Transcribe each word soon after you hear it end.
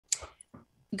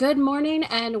Good morning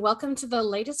and welcome to the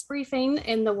latest briefing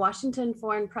in the Washington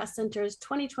Foreign Press Center's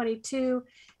 2022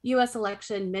 U.S.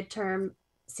 election midterm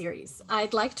series.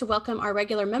 I'd like to welcome our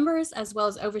regular members as well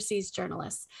as overseas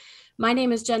journalists. My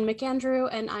name is Jen McAndrew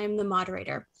and I am the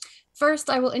moderator. First,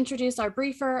 I will introduce our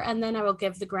briefer and then I will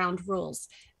give the ground rules.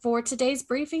 For today's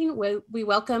briefing, we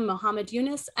welcome Mohammed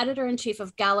Yunus, editor-in-chief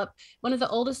of Gallup, one of the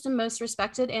oldest and most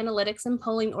respected analytics and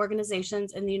polling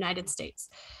organizations in the United States.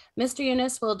 Mr.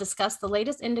 Yunus will discuss the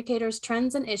latest indicators,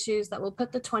 trends, and issues that will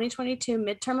put the 2022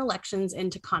 midterm elections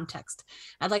into context.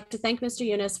 I'd like to thank Mr.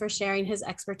 Yunus for sharing his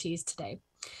expertise today.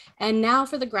 And now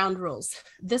for the ground rules.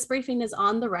 This briefing is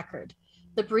on the record.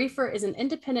 The briefer is an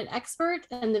independent expert,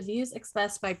 and the views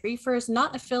expressed by briefers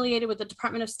not affiliated with the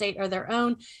Department of State are their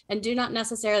own and do not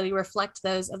necessarily reflect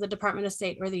those of the Department of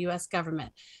State or the U.S.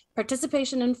 government.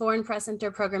 Participation in Foreign Press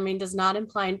Center programming does not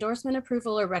imply endorsement,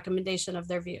 approval, or recommendation of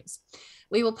their views.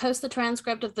 We will post the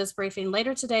transcript of this briefing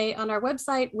later today on our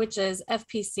website, which is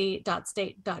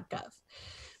fpc.state.gov.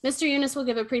 Mr. Yunus will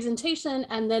give a presentation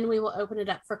and then we will open it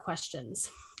up for questions.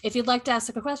 If you'd like to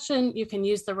ask a question, you can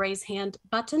use the raise hand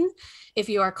button. If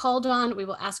you are called on, we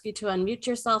will ask you to unmute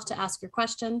yourself to ask your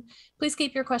question. Please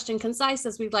keep your question concise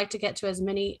as we'd like to get to as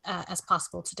many as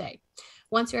possible today.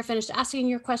 Once you're finished asking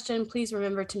your question, please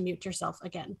remember to mute yourself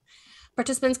again.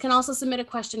 Participants can also submit a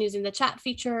question using the chat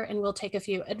feature, and we'll take a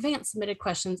few advanced submitted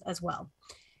questions as well.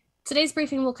 Today's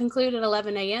briefing will conclude at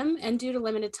 11 a.m. and due to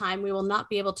limited time, we will not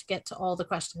be able to get to all the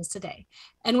questions today.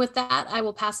 And with that, I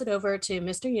will pass it over to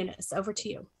Mr. Yunus. Over to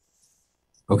you.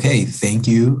 Okay, thank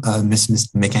you,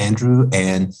 Ms. McAndrew,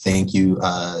 and thank you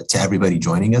to everybody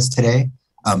joining us today.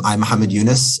 I'm Mohammed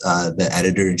Yunus, the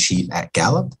editor-in-chief at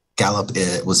Gallup. Gallup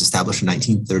was established in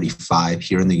 1935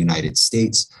 here in the United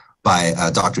States by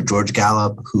Dr. George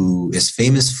Gallup, who is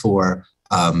famous for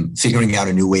figuring out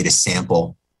a new way to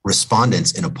sample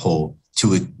respondents in a poll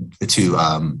to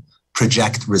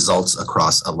project results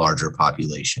across a larger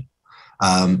population.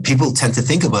 People tend to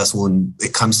think of us when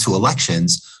it comes to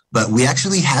elections, but we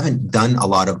actually haven't done a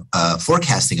lot of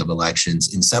forecasting of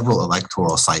elections in several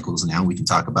electoral cycles now. We can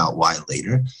talk about why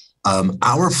later.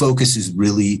 Our focus is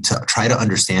really to try to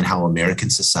understand how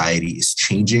American society is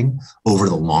changing over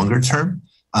the longer term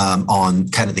on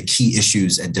kind of the key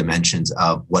issues and dimensions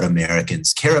of what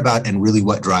Americans care about and really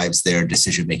what drives their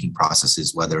decision-making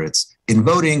processes, whether it's in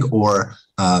voting or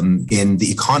in the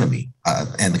economy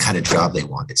and the kind of job they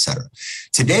want, et cetera.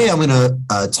 Today, I'm going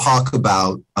to talk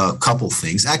about a couple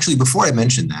things. Actually, before I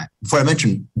mention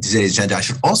today's agenda, I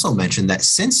should also mention that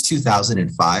since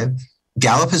 2005,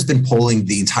 Gallup has been polling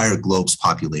the entire globe's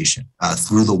population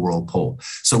through the World Poll.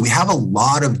 So we have a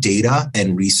lot of data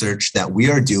and research that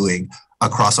we are doing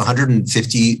across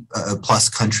 150 plus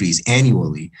countries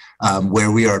annually, where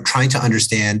we are trying to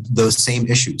understand those same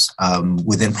issues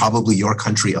within probably your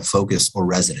country of focus or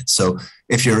residence. So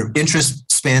if your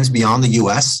interest spans beyond the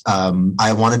US,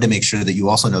 I wanted to make sure that you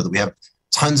also know that we have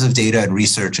tons of data and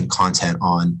research and content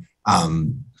on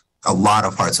a lot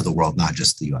of parts of the world, not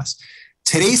just the US.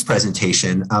 Today's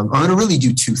presentation, I'm going to really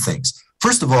do two things.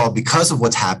 First of all, because of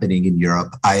what's happening in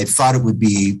Europe, I thought it would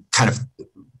be kind of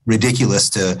ridiculous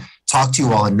to talk to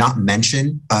you all and not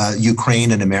mention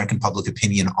Ukraine and American public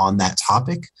opinion on that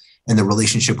topic and the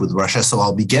relationship with Russia. So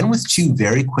I'll begin with two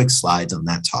very quick slides on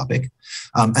that topic.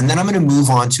 And then I'm going to move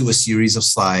on to a series of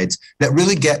slides that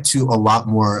really get to a lot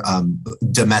more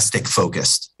domestic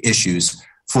focused issues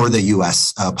for the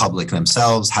US public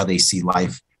themselves, how they see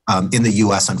life in the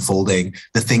US unfolding,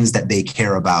 the things that they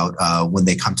care about when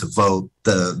they come to vote,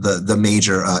 the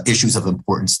major issues of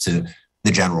importance to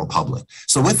the general public.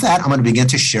 So with that, I'm going to begin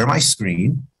to share my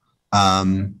screen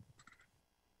and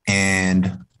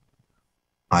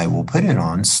I will put it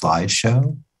on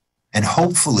slideshow and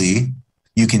hopefully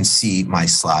you can see my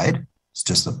slide. It's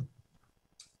just a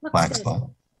black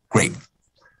spot. Great.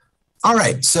 All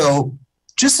right. So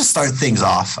just to start things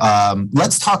off,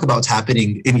 let's talk about what's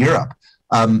happening in Europe.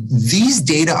 These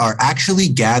data are actually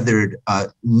gathered,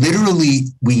 literally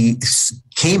we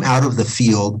came out of the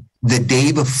field the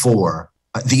day before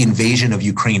the invasion of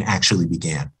Ukraine actually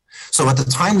began. So at the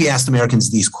time we asked Americans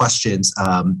these questions,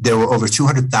 there were over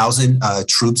 200,000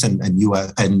 troops and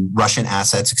US and Russian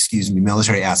assets,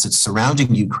 military assets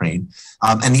surrounding Ukraine.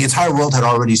 And the entire world had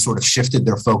already sort of shifted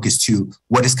their focus to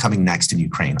what is coming next in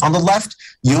Ukraine. On the left,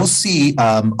 you'll see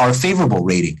our favorable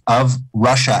rating of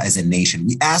Russia as a nation.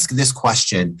 We ask this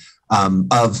question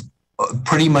of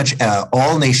pretty much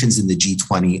all nations in the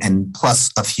G20 and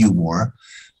plus a few more.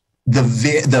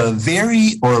 The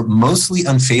very or mostly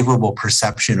unfavorable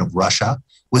perception of Russia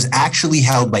was actually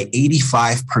held by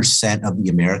 85% of the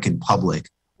American public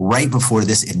right before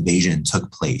this invasion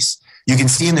took place. You can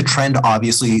see in the trend,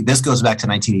 obviously, this goes back to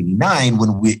 1989 when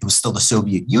it was still the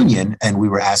Soviet Union, and we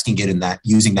were asking it in that,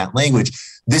 using that language.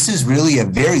 This is really a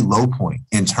very low point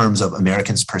in terms of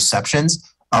Americans'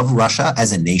 perceptions of Russia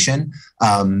as a nation.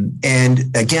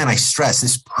 And again, I stress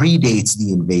this predates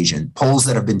the invasion. Polls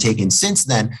that have been taken since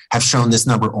then have shown this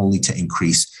number only to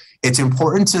increase. It's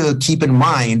important to keep in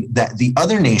mind that the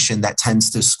other nation that tends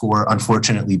to score,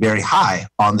 unfortunately, very high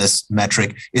on this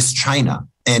metric is China.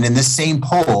 And in this same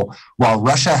poll, while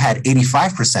Russia had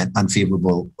 85%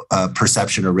 unfavorable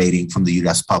perception or rating from the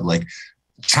US public,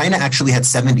 China actually had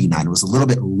 79. It was a little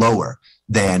bit lower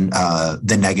than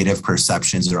the negative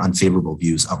perceptions or unfavorable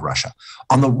views of Russia.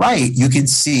 On the right, you can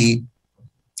see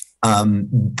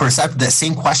the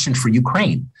same question for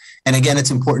Ukraine. And again,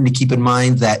 it's important to keep in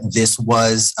mind that this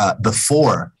was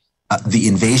before the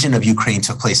invasion of Ukraine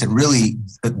took place, and really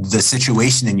the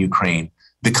situation in Ukraine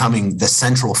becoming the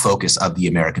central focus of the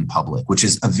American public, which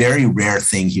is a very rare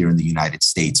thing here in the United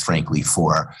States, frankly,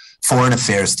 for foreign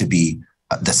affairs to be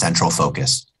the central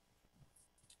focus.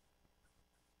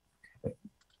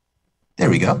 There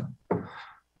we go.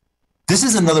 This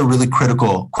is another really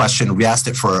critical question. We asked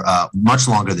it for much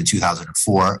longer than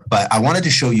 2004, but I wanted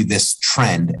to show you this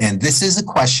trend. And this is a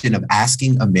question of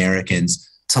asking Americans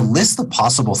to list the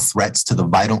possible threats to the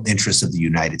vital interests of the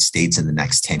United States in the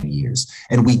next 10 years.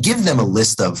 And we give them a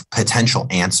list of potential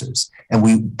answers. And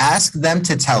we ask them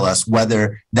to tell us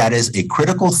whether that is a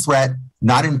critical threat,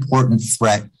 not important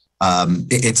threat,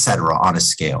 et cetera, on a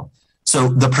scale. So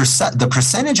the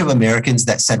percentage of Americans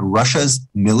that said Russia's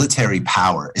military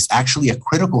power is actually a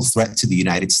critical threat to the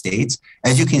United States,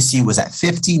 as you can see, was at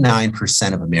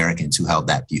 59% of Americans who held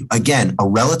that view. Again, a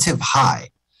relative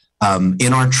high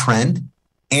in our trend,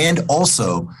 and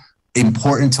also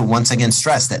important to once again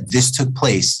stress that this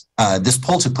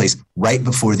poll took place right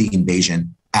before the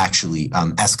invasion actually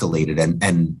escalated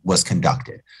and was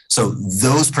conducted. So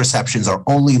those perceptions are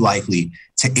only likely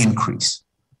to increase.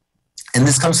 And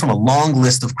this comes from a long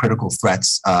list of critical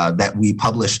threats that we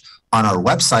publish on our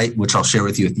website, which I'll share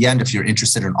with you at the end if you're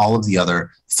interested in all of the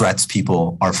other threats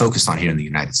people are focused on here in the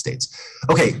United States.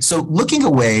 Okay, so looking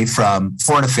away from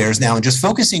foreign affairs now and just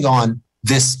focusing on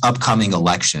this upcoming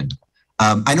election.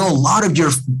 I know a lot of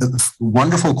your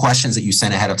wonderful questions that you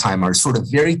sent ahead of time are sort of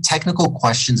very technical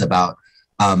questions about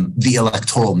the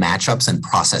electoral matchups and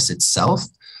process itself.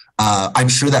 I'm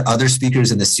sure that other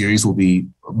speakers in the series will be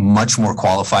much more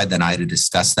qualified than I to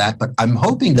discuss that, but I'm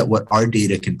hoping that what our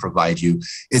data can provide you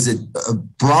is a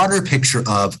broader picture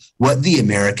of what the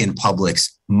American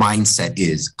public's mindset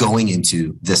is going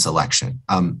into this election.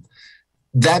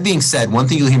 That being said, one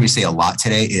thing you'll hear me say a lot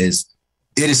today is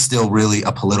it is still really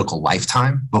a political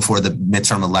lifetime before the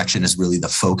midterm election is really the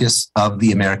focus of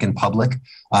the American public.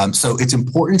 So it's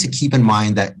important to keep in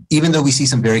mind that even though we see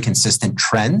some very consistent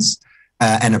trends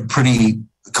and a pretty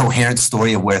coherent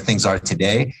story of where things are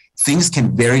today, things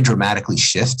can very dramatically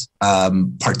shift,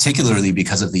 particularly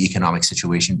because of the economic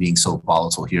situation being so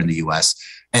volatile here in the US.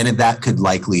 And that could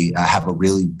likely have a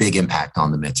really big impact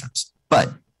on the midterms.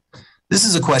 But this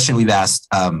is a question we've asked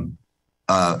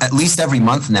at least every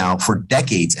month now for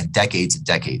decades and decades and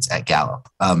decades at Gallup.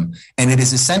 And it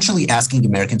is essentially asking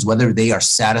Americans whether they are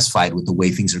satisfied with the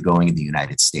way things are going in the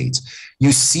United States.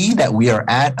 You see that we are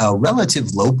at a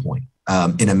relative low point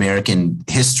in American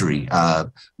history.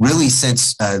 Really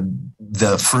since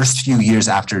the first few years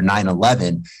after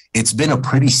 9/11, it's been a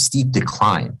pretty steep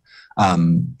decline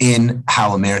in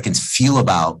how Americans feel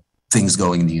about things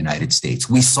going in the United States.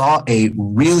 We saw a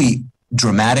really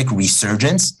dramatic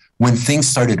resurgence when things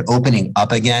started opening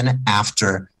up again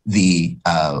after the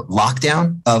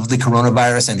lockdown of the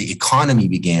coronavirus and the economy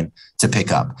began to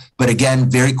pick up. But again,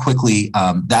 very quickly,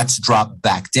 that's dropped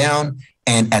back down.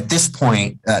 And at this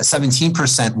point,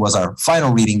 17% was our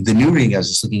final reading. The new reading I was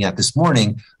just looking at this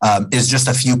morning is just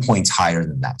a few points higher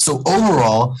than that. So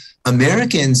overall,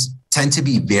 Americans tend to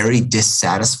be very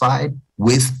dissatisfied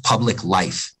with public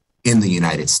life in the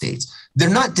United States. They're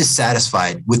not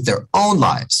dissatisfied with their own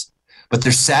lives, but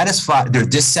they're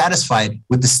dissatisfied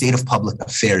with the state of public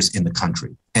affairs in the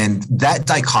country. And that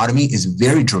dichotomy is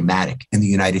very dramatic in the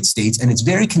United States, and it's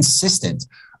very consistent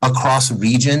across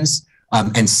regions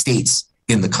and states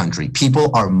in the country. People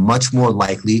are much more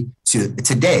likely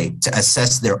today to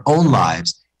assess their own lives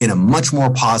in a much more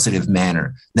positive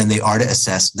manner than they are to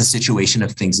assess the situation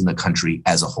of things in the country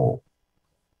as a whole.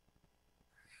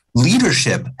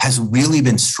 Leadership has really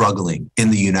been struggling in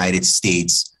the United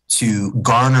States to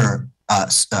garner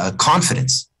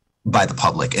confidence by the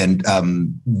public. And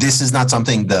this is not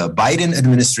something the Biden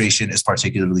administration is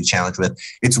particularly challenged with.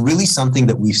 It's really something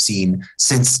that we've seen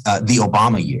since the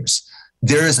Obama years.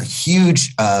 there is a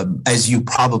huge, as you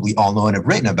probably all know and have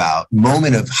written about,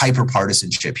 moment of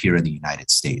hyperpartisanship here in the United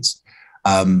States.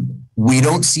 We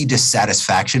don't see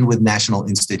dissatisfaction with national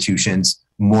institutions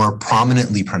more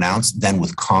prominently pronounced than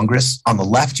with Congress. On the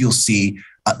left, you'll see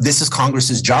this is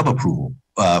Congress's job approval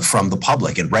from the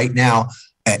public. And right now,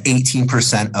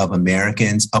 18% of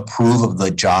Americans approve of the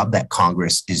job that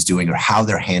Congress is doing or how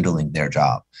they're handling their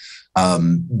job.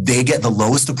 They get the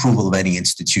lowest approval of any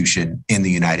institution in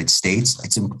the United States.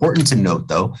 It's important to note,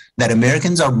 though, that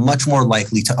Americans are much more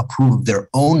likely to approve of their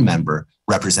own member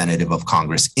representative of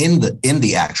Congress in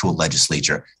the actual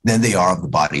legislature than they are of the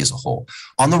body as a whole.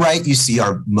 On the right, you see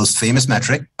our most famous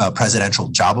metric, presidential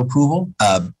job approval.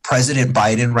 President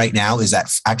Biden right now is at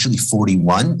actually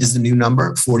 41 is the new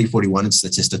number. 41 is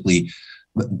statistically,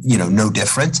 no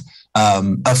different.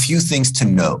 A few things to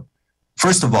note.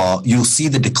 First of all, you'll see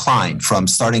the decline from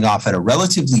starting off at a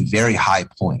relatively very high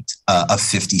point of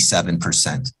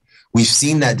 57%. We've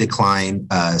seen that decline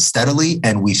steadily,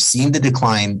 and we've seen the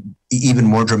decline even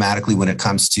more dramatically when it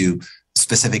comes to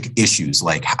specific issues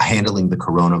like handling the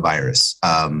coronavirus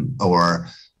or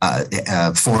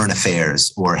foreign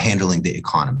affairs or handling the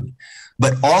economy.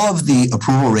 But all of the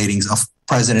approval ratings of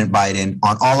President Biden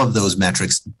on all of those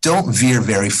metrics don't veer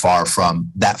very far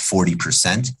from that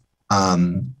 40%.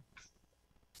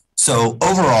 So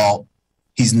overall,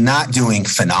 he's not doing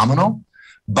phenomenal,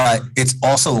 but it's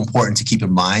also important to keep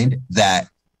in mind that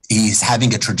he's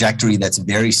having a trajectory that's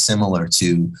very similar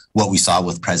to what we saw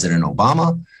with President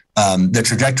Obama. The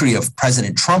trajectory of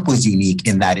President Trump was unique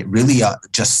in that it really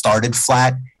just started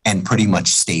flat and pretty much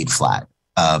stayed flat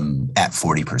at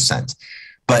 40%.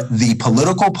 But the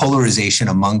political polarization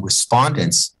among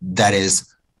respondents, that is,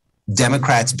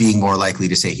 Democrats being more likely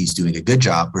to say he's doing a good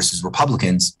job versus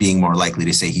Republicans being more likely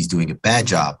to say he's doing a bad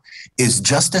job, is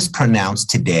just as pronounced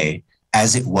today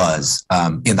as it was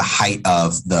in the height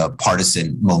of the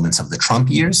partisan moments of the Trump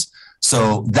years.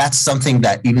 So that's something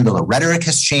that, even though the rhetoric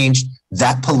has changed,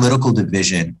 that political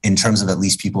division in terms of at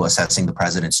least people assessing the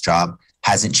president's job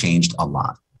hasn't changed a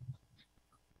lot.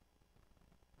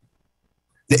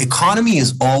 The economy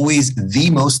is always the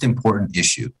most important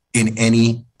issue in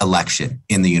any election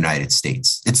in the United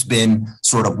States. It's been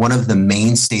sort of one of the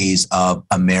mainstays of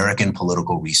American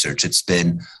political research. It's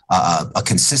been a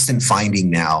consistent finding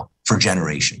now for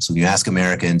generations. When you ask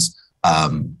Americans,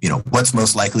 what's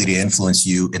most likely to influence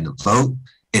you in the vote,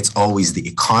 it's always the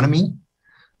economy,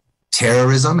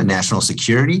 terrorism, and national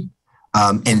security.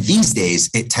 And these days,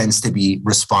 it tends to be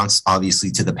response,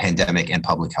 obviously, to the pandemic and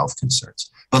public health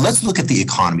concerns. But let's look at the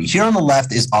economy. Here on the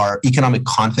left is our economic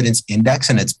confidence index,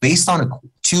 and it's based on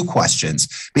two questions,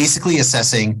 basically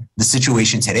assessing the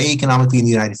situation today economically in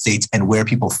the United States and where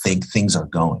people think things are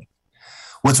going.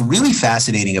 What's really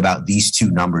fascinating about these two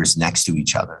numbers next to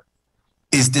each other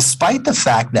is, despite the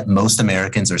fact that most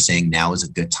Americans are saying now is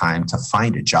a good time to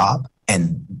find a job,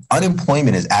 and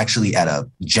unemployment is actually at a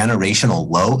generational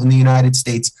low in the United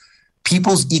States,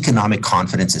 people's economic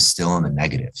confidence is still in the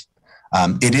negative.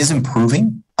 It is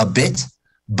improving a bit,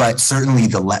 but certainly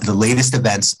the latest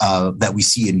events that we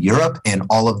see in Europe and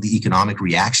all of the economic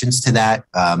reactions to that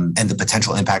and the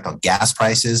potential impact on gas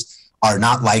prices are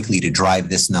not likely to drive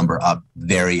this number up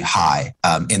very high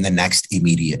in the next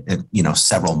immediate,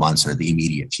 several months or the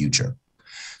immediate future.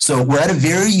 So we're at a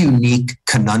very unique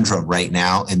conundrum right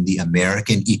now in the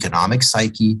American economic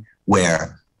psyche,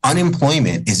 where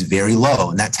unemployment is very low,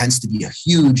 and that tends to be a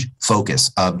huge focus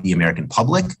of the American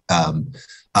public.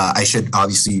 I should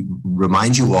obviously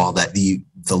remind you all that the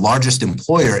largest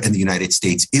employer in the United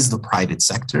States is the private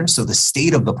sector. So the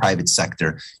state of the private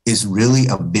sector is really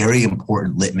a very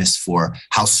important litmus for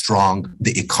how strong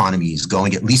the economy is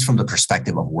going, at least from the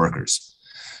perspective of workers.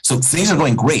 So things are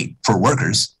going great for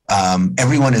workers.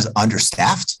 Everyone is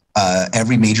understaffed.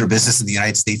 Every major business in the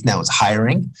United States now is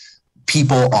hiring.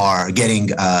 People are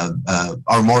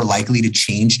are more likely to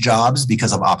change jobs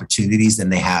because of opportunities than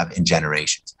they have in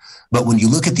generations. But when you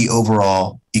look at the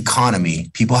overall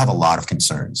economy, people have a lot of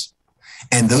concerns.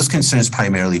 And those concerns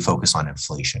primarily focus on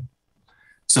inflation.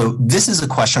 So this is a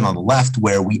question on the left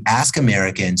where we ask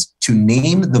Americans to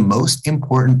name the most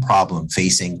important problem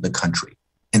facing the country.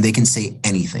 And they can say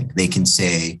anything. They can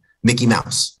say Mickey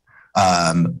Mouse.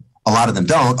 A lot of them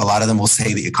don't. A lot of them will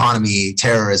say the economy,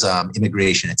 terrorism,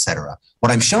 immigration, et cetera.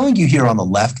 What I'm showing you here on the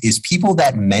left is people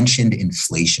that mentioned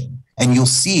inflation. And you'll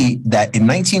see that in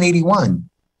 1981,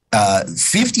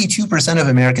 52% of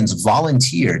Americans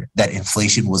volunteered that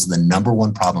inflation was the number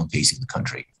one problem facing the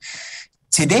country.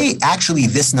 Today, actually,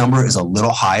 this number is a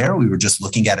little higher. We were just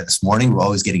looking at it this morning. We're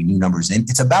always getting new numbers in.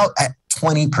 It's about at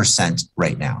 20%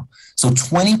 right now. So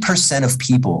 20% of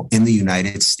people in the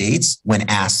United States, when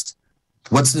asked,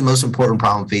 What's the most important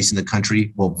problem facing the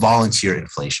country? Well, volunteer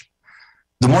inflation.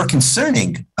 The more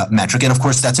concerning metric, and of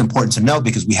course that's important to know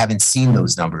because we haven't seen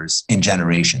those numbers in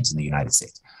generations in the United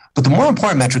States. But the more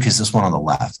important metric is this one on the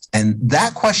left. And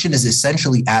that question is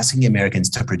essentially asking Americans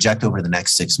to project over the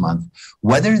next 6 months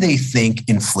whether they think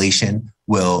inflation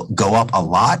will go up a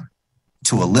lot,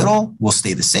 to a little, will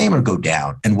stay the same, or go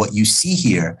down. And what you see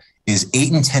here is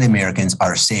 8 in 10 Americans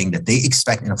are saying that they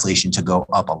expect inflation to go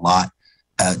up a lot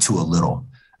to a little.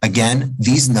 Again,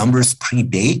 these numbers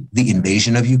predate the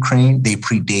invasion of Ukraine. They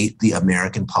predate the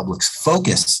American public's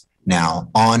focus now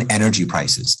on energy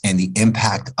prices and the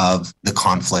impact of the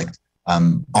conflict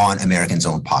on Americans'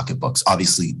 own pocketbooks.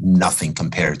 Obviously, nothing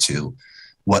compared to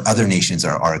what other nations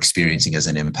are experiencing as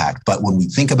an impact. But when we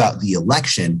think about the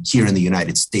election here in the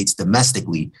United States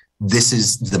domestically, this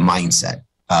is the mindset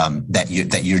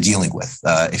that you're dealing with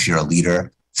if you're a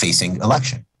leader facing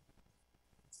election.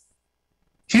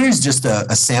 Here's just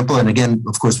a sample. And again,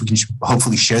 of course, we can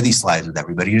hopefully share these slides with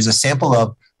everybody. Here's a sample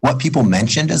of what people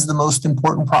mentioned as the most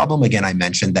important problem. Again, I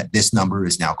mentioned that this number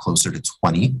is now closer to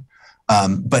 20.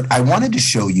 But I wanted to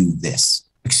show you this.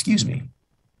 Excuse me.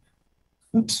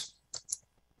 Oops.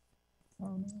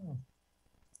 Oh, no.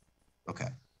 Okay.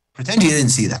 Pretend you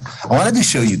didn't see that. I wanted to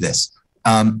show you this.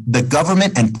 The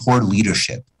government and poor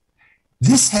leadership.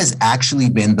 This has actually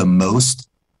been the most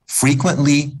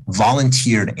frequently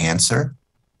volunteered answer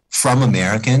from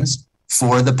Americans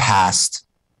for the past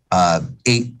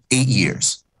 8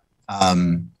 years.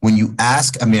 When you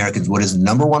ask Americans what is the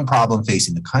number one problem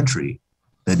facing the country,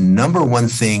 the number one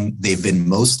thing they've been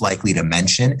most likely to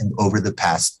mention and over the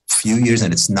past few years,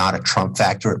 and it's not a Trump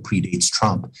factor, it predates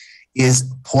Trump,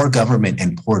 is poor government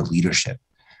and poor leadership.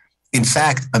 In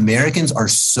fact, Americans are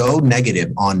so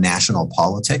negative on national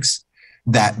politics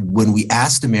that when we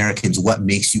asked Americans what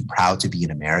makes you proud to be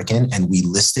an American, and we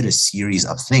listed a series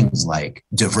of things like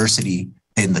diversity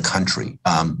in the country,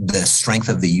 the strength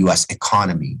of the US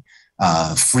economy,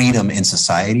 freedom in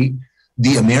society,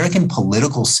 the American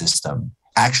political system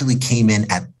actually came in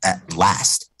at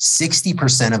last.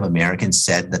 60% of Americans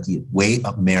said that the way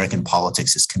American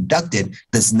politics is conducted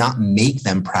does not make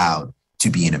them proud to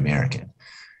be an American.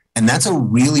 And that's a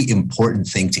really important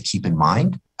thing to keep in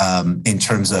mind in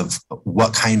terms of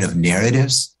what kind of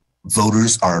narratives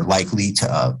voters are likely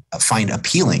to find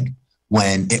appealing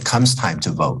when it comes time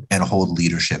to vote and hold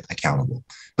leadership accountable.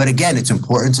 But again, it's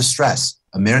important to stress,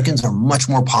 Americans are much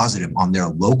more positive on their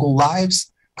local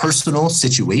lives, personal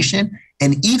situation,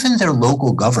 and even their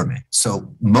local government.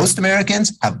 So most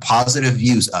Americans have positive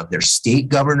views of their state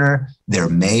governor, their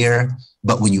mayor.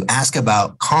 But when you ask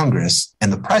about Congress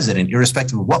and the president,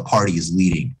 irrespective of what party is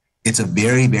leading, it's a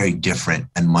very, very different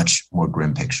and much more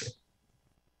grim picture.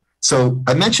 So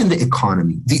I mentioned the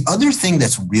economy. The other thing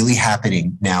that's really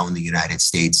happening now in the United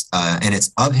States, and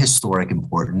it's of historic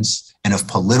importance and of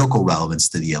political relevance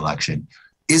to the election,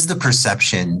 is the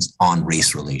perceptions on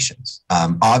race relations.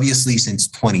 Obviously, since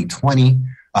 2020,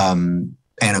 and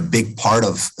a big part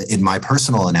of, in my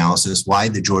personal analysis, why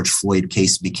the George Floyd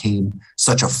case became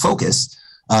such a focus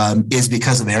is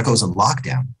because America was in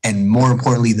lockdown. And more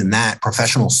importantly than that,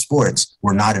 professional sports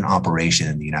were not in operation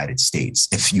in the United States.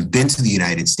 If you've been to the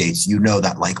United States, you know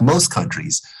that like most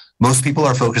countries, most people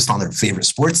are focused on their favorite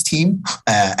sports team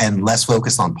and less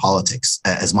focused on politics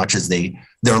as much as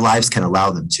their lives can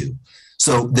allow them to.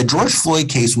 So the George Floyd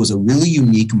case was a really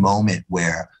unique moment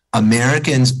where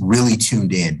Americans really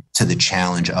tuned in to the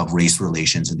challenge of race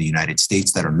relations in the United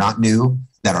States that are not new,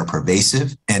 that are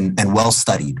pervasive and well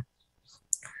studied.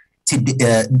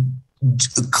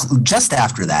 Just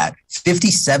after that,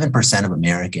 57% of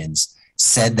Americans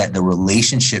said that the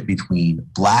relationship between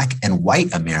Black and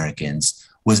white Americans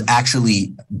was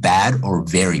actually bad or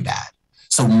very bad.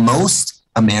 So most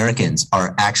Americans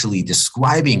are actually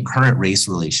describing current race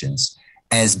relations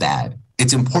as bad.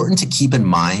 It's important to keep in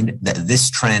mind that this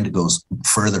trend goes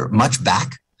further, much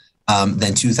back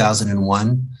than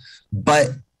 2001.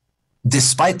 But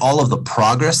despite all of the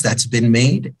progress that's been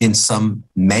made in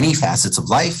many facets of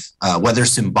life, whether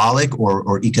symbolic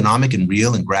or economic and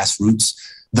real and grassroots,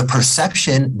 the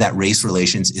perception that race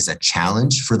relations is a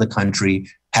challenge for the country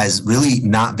has really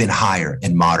not been higher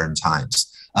in modern times.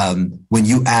 When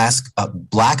you ask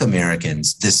Black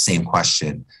Americans this same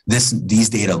question, these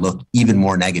data look even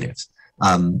more negative.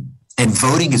 And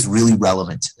voting is really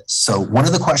relevant to this. So one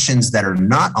of the questions that are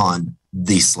not on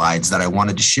these slides that I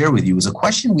wanted to share with you is a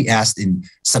question we asked in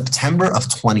September of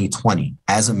 2020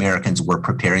 as Americans were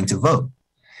preparing to vote.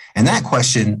 And that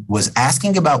question was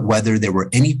asking about whether there were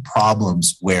any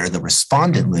problems where the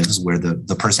respondent lives, where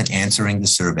the person answering the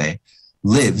survey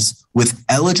lives, with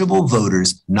eligible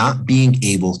voters not being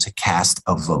able to cast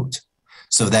a vote.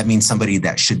 So that means somebody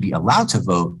that should be allowed to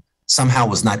vote somehow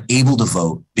was not able to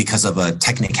vote because of a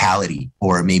technicality,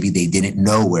 or maybe they didn't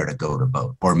know where to go to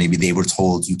vote, or maybe they were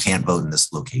told you can't vote in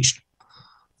this location.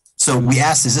 So we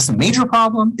asked, is this a major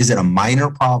problem? Is it a minor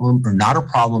problem, or not a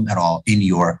problem at all in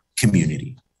your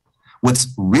community?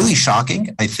 What's really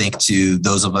shocking, I think, to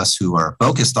those of us who are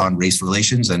focused on race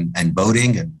relations and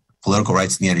voting and political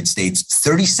rights in the United States,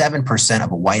 37%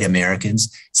 of white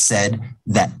Americans said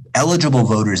that eligible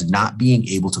voters not being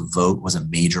able to vote was a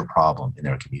major problem in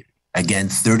their community. Again,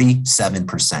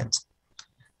 37%.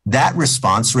 That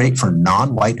response rate for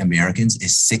non-white Americans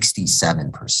is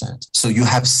 67%. So you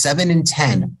have 7 in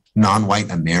 10 non-white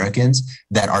Americans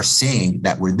that are saying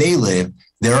that where they live,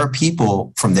 there are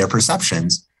people from their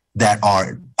perceptions that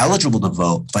are eligible to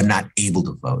vote, but not able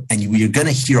to vote. And you're going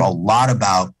to hear a lot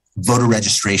about voter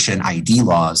registration ID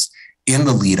laws in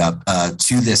the lead up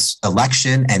to this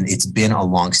election. And it's been a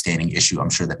longstanding issue I'm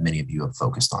sure that many of you have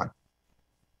focused on.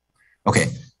 Okay,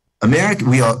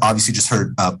 we obviously just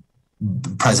heard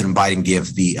President Biden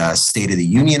give the State of the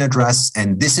Union address.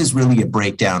 And this is really a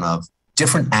breakdown of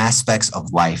different aspects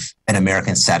of life and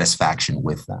American satisfaction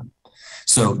with them.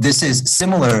 So this is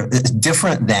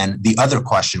different than the other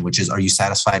question, which is, are you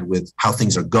satisfied with how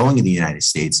things are going in the United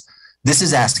States? This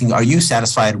is asking, are you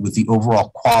satisfied with the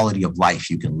overall quality of life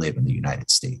you can live in the United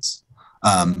States?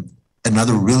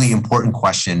 Another really important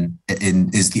question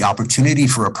is the opportunity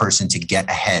for a person to get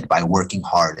ahead by working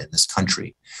hard in this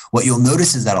country. What you'll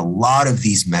notice is that a lot of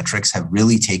these metrics have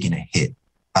really taken a hit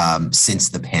since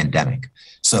the pandemic.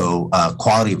 So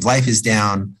quality of life is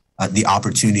down. The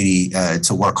opportunity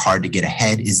to work hard to get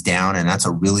ahead is down. And that's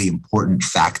a really important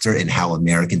factor in how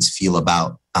Americans feel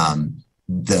about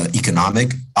the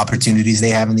economic opportunities they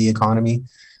have in the economy.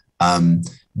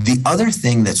 The other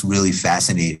thing that's really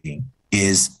fascinating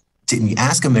is to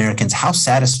ask Americans, how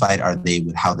satisfied are they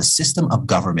with how the system of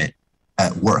government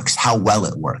works, how well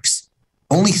it works?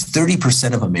 Only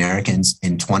 30% of Americans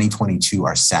in 2022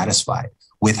 are satisfied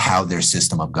with how their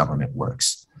system of government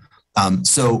works.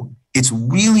 So it's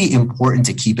really important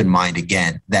to keep in mind,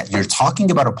 again, that you're talking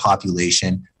about a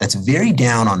population that's very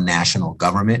down on national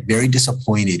government, very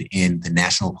disappointed in the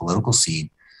national political scene,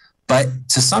 but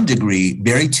to some degree,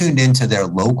 very tuned into their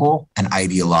local and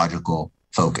ideological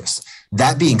focus.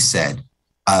 That being said,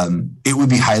 it would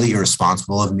be highly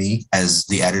irresponsible of me as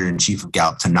the editor-in-chief of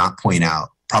Gallup to not point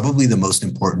out probably the most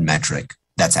important metric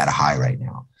that's at a high right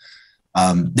now.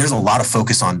 There's a lot of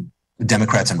focus on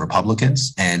Democrats and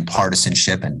Republicans and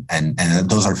partisanship, and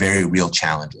those are very real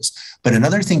challenges. But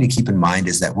another thing to keep in mind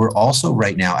is that we're also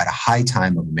right now at a high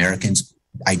time of Americans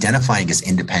identifying as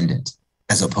independent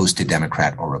as opposed to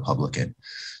Democrat or Republican.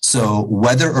 So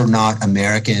whether or not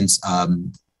Americans,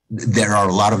 there are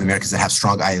a lot of Americans that have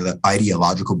strong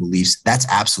ideological beliefs, that's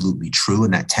absolutely true.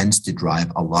 And that tends to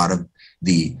drive a lot of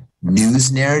the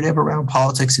news narrative around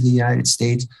politics in the United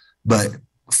States. But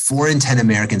 4 in 10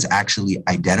 Americans actually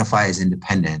identify as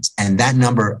independents, and that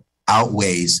number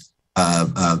outweighs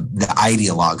the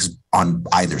ideologues on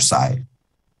either side.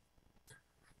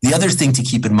 The other thing to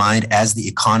keep in mind as the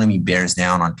economy bears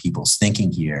down on people's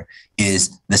thinking here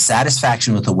is the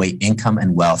satisfaction with the way income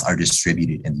and wealth are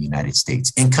distributed in the United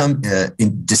States. Income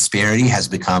disparity has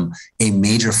become a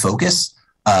major focus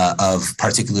of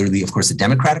particularly, of course, the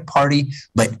Democratic Party.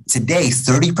 But today,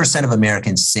 30% of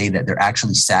Americans say that they're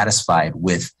actually satisfied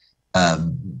with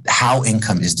how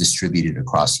income is distributed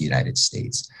across the United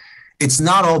States. It's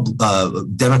not all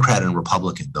Democrat and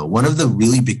Republican, though. One of the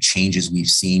really big changes we've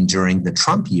seen during the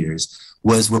Trump years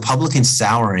was Republicans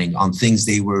souring on things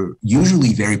they were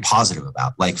usually very positive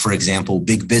about, like, for example,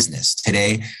 big business.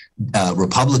 Today,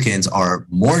 Republicans are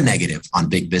more negative on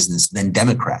big business than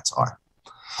Democrats are.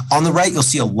 On the right, you'll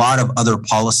see a lot of other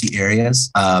policy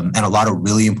areas and a lot of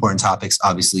really important topics.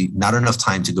 Obviously, not enough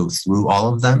time to go through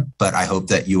all of them, but I hope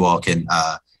that you all can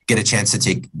get a chance to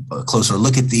take a closer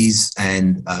look at these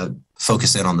and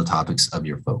focus in on the topics of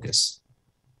your focus.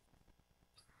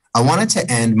 I wanted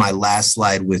to end my last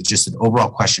slide with just an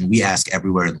overall question we ask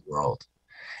everywhere in the world.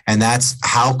 And that's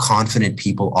how confident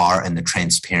people are in the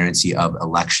transparency of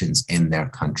elections in their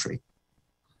country.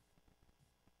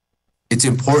 It's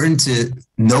important to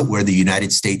note where the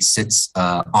United States sits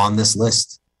on this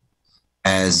list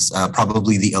as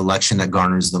probably the election that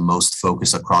garners the most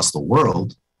focus across the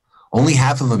world. Only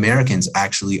half of Americans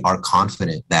actually are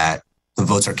confident that the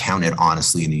votes are counted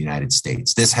honestly in the United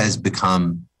States. This has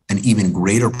become an even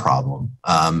greater problem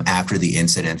after the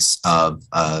incidents of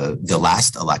the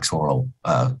last electoral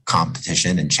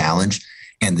competition and challenge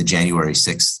and the January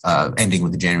 6th, ending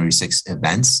with the January 6th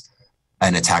events,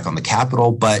 an attack on the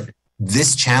Capitol. But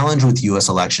this challenge with US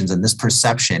elections and this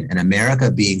perception and America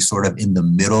being sort of in the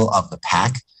middle of the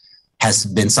pack has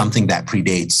been something that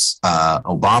predates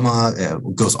Obama,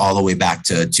 goes all the way back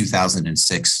to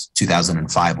 2006,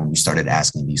 2005, when we started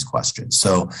asking these questions.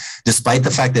 So despite the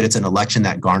fact that it's an election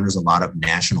that garners a lot of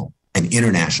national and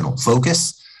international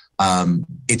focus,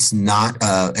 it's not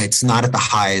at the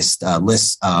highest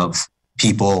list of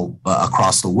people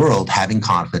across the world having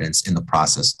confidence in the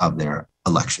process of their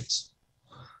elections.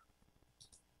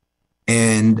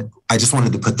 And I just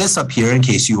wanted to put this up here in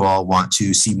case you all want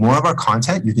to see more of our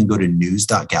content. You can go to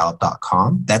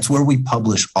news.gallup.com. That's where we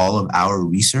publish all of our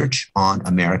research on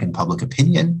American public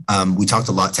opinion. We talked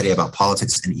a lot today about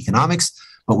politics and economics,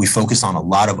 but we focus on a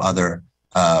lot of other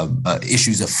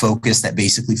issues of focus that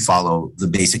basically follow the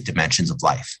basic dimensions of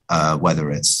life, whether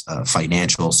it's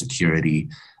financial security,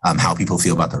 how people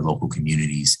feel about their local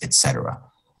communities, etc.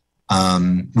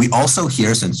 We also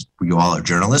here, since you all are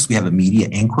journalists, we have a media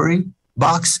inquiry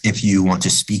box. If you want to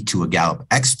speak to a Gallup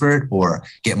expert or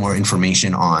get more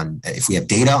information on, if we have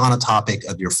data on a topic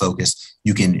of your focus,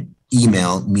 you can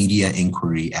email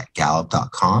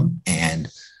mediainquiry@gallup.com,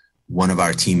 and one of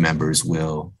our team members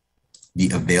will be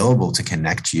available to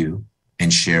connect you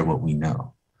and share what we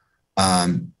know.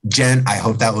 Jen, I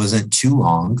hope that wasn't too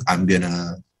long. I'm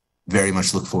gonna very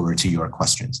much look forward to your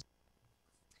questions.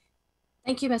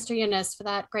 Thank you, Mr. Yunus, for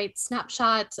that great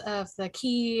snapshot of the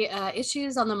key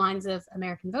issues on the minds of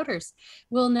American voters.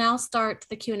 We'll now start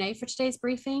the Q&A for today's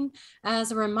briefing.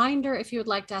 As a reminder, if you would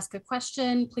like to ask a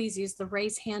question, please use the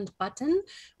raise hand button,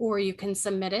 or you can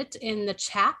submit it in the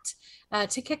chat.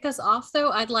 To kick us off,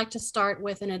 though, I'd like to start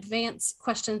with an advanced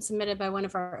question submitted by one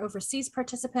of our overseas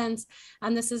participants.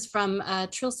 And this is from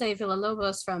Trilce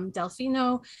Villalobos from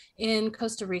Delfino in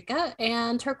Costa Rica.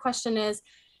 And her question is,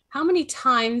 how many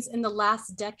times in the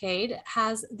last decade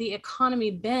has the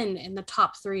economy been in the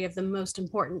top 3 of the most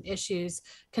important issues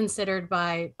considered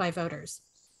by voters?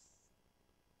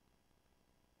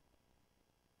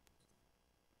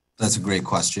 That's a great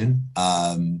question.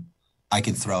 I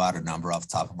can throw out a number off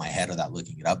the top of my head without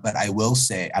looking it up, but I will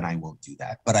say, and I won't do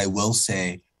that, but I will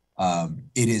say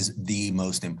it is the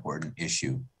most important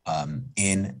issue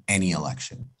in any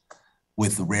election,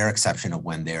 with the rare exception of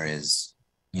when there is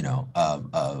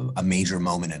a major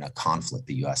moment in a conflict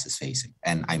the U.S. is facing.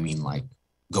 And I mean, like,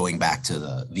 going back to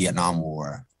the Vietnam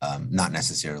War, not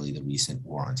necessarily the recent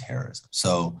war on terrorism.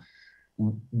 So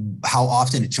how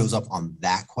often it shows up on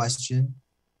that question,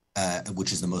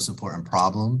 which is the most important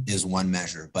problem, is one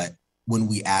measure. But when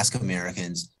we ask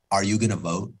Americans, are you going to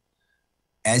vote?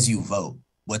 As you vote,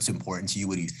 what's important to you?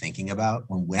 What are you thinking about?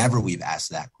 Whenever we've asked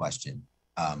that question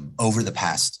over the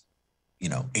past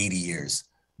 80 years,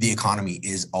 the economy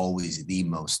is always the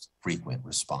most frequent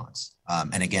response.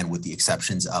 And again, with the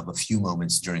exceptions of a few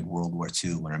moments during World War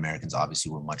II, when Americans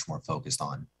obviously were much more focused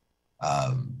on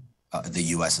the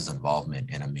US's involvement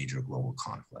in a major global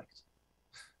conflict.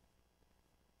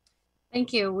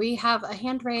 Thank you. We have a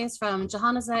hand raised from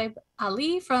Jahanazeb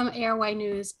Ali from ARY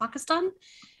News, Pakistan.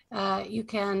 You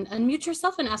can unmute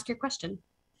yourself and ask your question.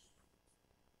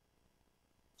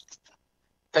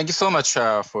 Thank you so much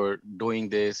for doing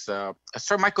this.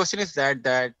 Sir, my question is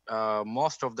that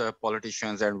most of the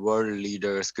politicians and world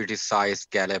leaders criticize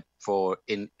Gallup for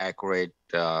inaccurate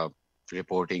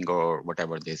reporting or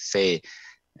whatever they say.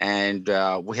 And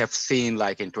we have seen,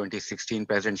 like, in 2016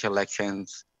 presidential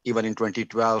elections, even in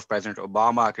 2012, President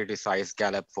Obama criticized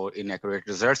Gallup for inaccurate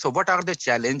results. So what are the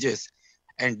challenges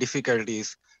and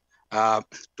difficulties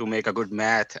to make a good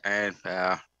math and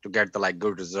to get the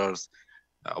good results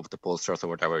of the pollsters or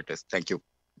whatever it is? Thank you.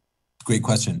 Great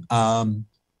question.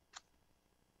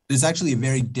 It's actually a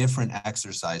very different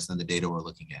exercise than the data we're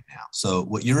looking at now. So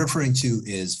what you're referring to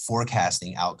is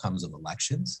forecasting outcomes of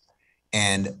elections.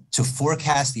 And to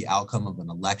forecast the outcome of an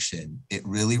election, it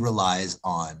really relies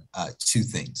on 2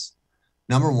 things.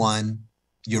 Number one,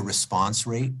 your response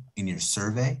rate in your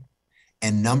survey.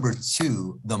 And number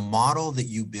 2, the model that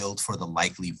you build for the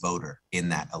likely voter in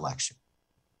that election.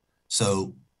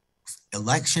 So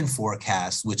election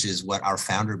forecast, which is what our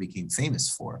founder became famous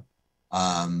for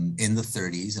in the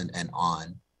 30s and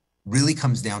on, really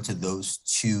comes down to those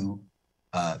 2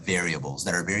 variables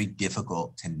that are very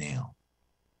difficult to nail.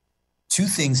 2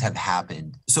 things have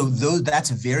happened. So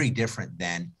that's very different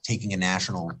than taking a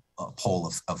national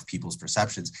poll of people's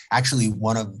perceptions. Actually,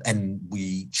 and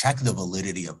we check the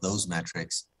validity of those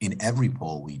metrics in every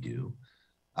poll we do.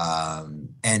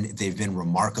 And they've been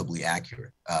remarkably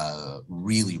accurate,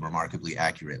 really remarkably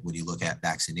accurate when you look at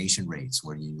vaccination rates,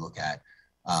 when you look at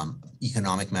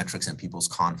economic metrics and people's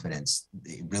confidence.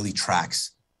 It really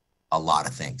tracks a lot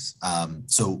of things.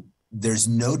 So there's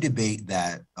no debate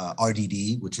that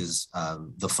RDD, which is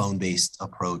the phone-based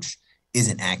approach,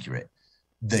 isn't accurate.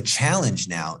 The challenge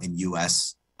now in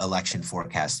US election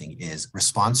forecasting is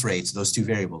response rates. Those two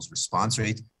variables, response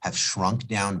rates, have shrunk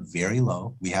down very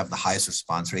low. We have the highest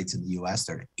response rates in the US,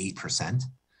 they're at 8%.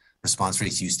 Response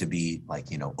rates used to be like,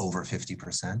 over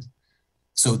 50%.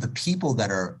 So the people that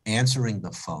are answering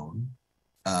the phone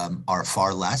are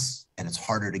far less, and it's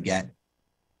harder to get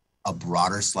a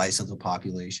broader slice of the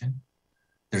population.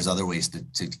 There's other ways to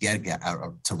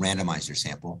randomize your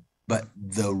sample. But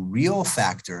the real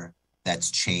factor that's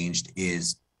changed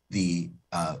is the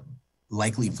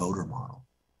likely voter model,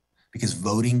 because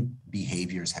voting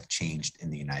behaviors have changed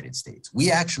in the United States. We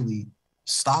actually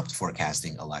stopped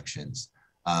forecasting elections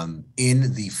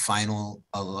in the final,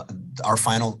 our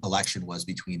final election was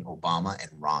between Obama and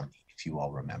Romney, if you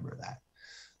all remember that.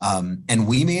 And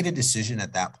we made a decision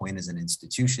at that point as an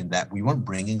institution that we weren't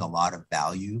bringing a lot of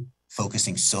value,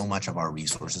 focusing so much of our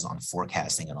resources on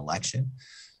forecasting an election,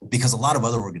 because a lot of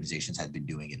other organizations had been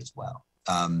doing it as well.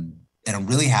 And I'm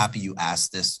really happy you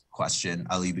asked this question,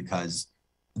 Ali, because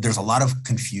there's a lot of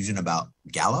confusion about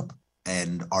Gallup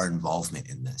and our involvement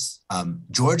in this.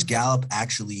 George Gallup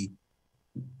actually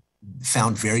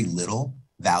found very little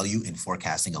value in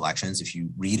forecasting elections. If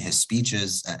you read his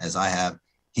speeches, as I have,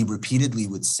 he repeatedly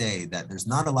would say that there's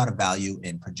not a lot of value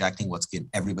in projecting what's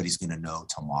everybody's going to know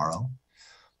tomorrow.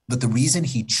 But the reason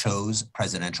he chose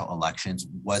presidential elections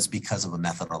was because of a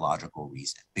methodological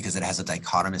reason, because it has a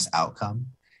dichotomous outcome.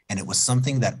 And it was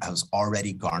something that was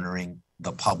already garnering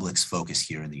the public's focus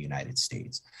here in the United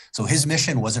States. So his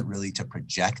mission wasn't really to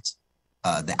project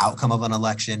the outcome of an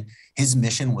election. His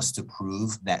mission was to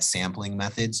prove that sampling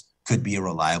methods could be a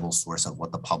reliable source of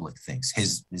what the public thinks.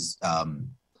 His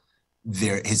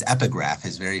epigraph,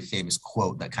 his very famous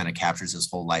quote that kind of captures his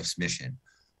whole life's mission,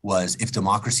 was, if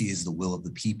democracy is the will of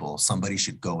the people, somebody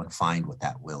should go and find what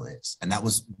that will is. And that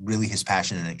was really his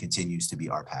passion, and it continues to be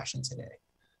our passion today.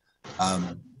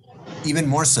 Even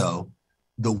more so,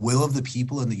 the will of the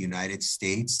people in the United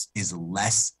States is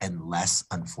less and less,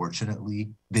 unfortunately,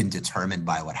 been determined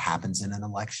by what happens in an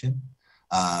election.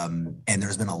 And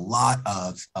there's been a lot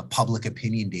of public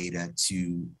opinion data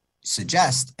to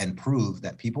suggest and prove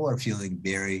that people are feeling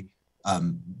very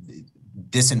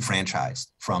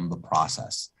disenfranchised from the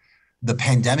process. The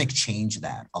pandemic changed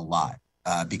that a lot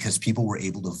because people were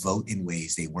able to vote in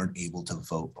ways they weren't able to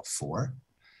vote before.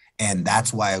 And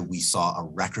that's why we saw a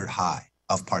record high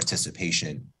of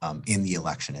participation in the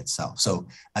election itself. So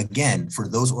again, for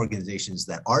those organizations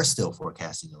that are still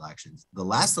forecasting elections, the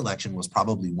last election was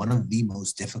probably one of the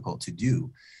most difficult to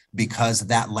do, because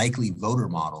that likely voter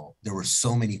model, there were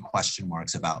so many question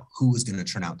marks about who was going to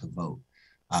turn out to vote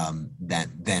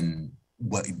than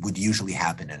what would usually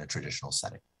happen in a traditional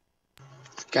setting.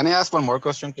 Can I ask one more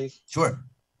question, please? Sure.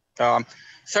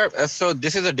 Sir, so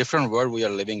this is a different world we are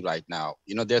living right now.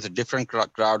 There's a different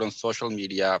crowd on social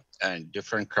media and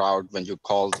different crowd when you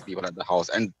call people at the house,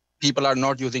 and people are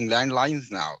not using landlines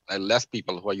now, less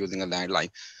people who are using a landline.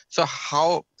 So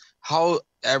how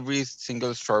every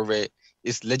single survey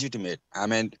is legitimate? I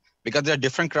mean, because there are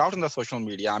different crowds on the social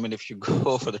media. I mean, if you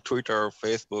go for the Twitter, or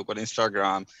Facebook, or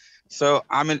Instagram, so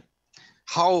I mean,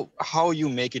 how you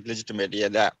make it legitimate? Yeah,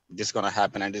 that this is going to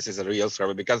happen and this is a real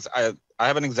survey. Because I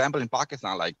have an example in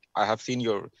Pakistan. Like, I have seen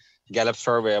your Gallup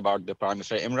survey about the Prime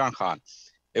Minister Imran Khan.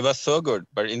 It was so good,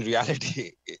 but in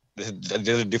reality,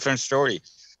 there's a different story.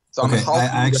 So okay,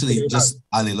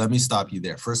 Ali, let me stop you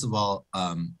there. First of all,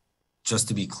 just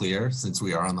to be clear, since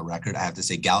we are on the record, I have to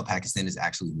say Gallup Pakistan is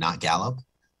actually not Gallup,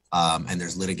 and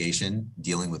there's litigation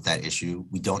dealing with that issue.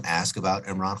 We don't ask about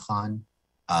Imran Khan.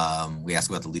 We ask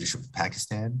about the leadership of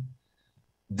Pakistan.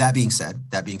 That being said,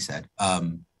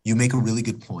 you make a really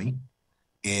good point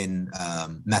in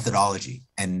methodology,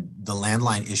 and the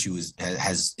landline issue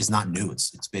is not new.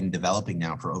 It's been developing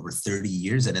now for over 30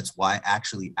 years, and it's why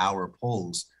actually our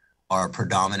polls are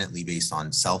predominantly based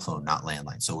on cell phone, not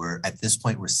landline. So at this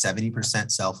point, we're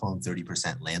 70% cell phone,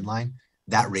 30% landline.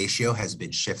 That ratio has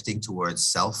been shifting towards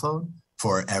cell phone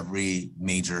for every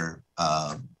major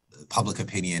public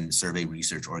opinion survey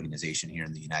research organization here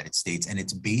in the United States. And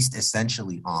it's based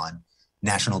essentially on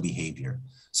national behavior.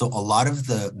 So a lot of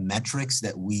the metrics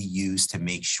that we use to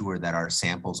make sure that our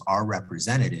samples are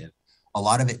representative, a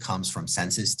lot of it comes from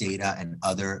census data and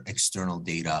other external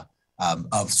data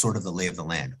of sort of the lay of the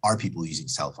land. Are people using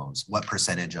cell phones? What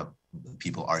percentage of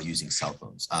people are using cell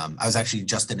phones? I was actually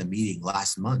just in a meeting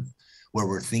last month where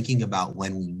we're thinking about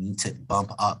when we need to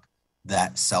bump up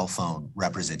that cell phone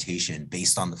representation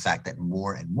based on the fact that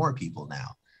more and more people now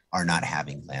are not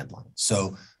having landlines.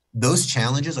 So those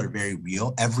challenges are very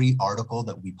real. Every article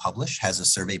that we publish has a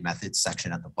survey methods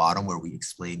section at the bottom where we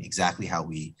explain exactly how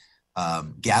we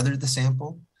gathered the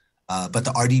sample. But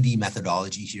the RDD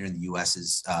methodology here in the US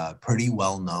is pretty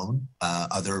well known.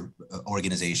 Other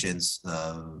organizations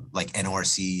like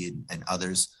NORC and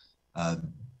others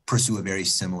pursue a very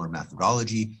similar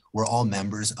methodology. We're all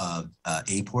members of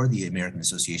APOR, the American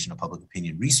Association of Public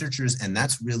Opinion Researchers, and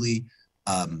that's really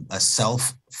a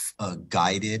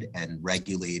self-guided and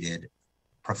regulated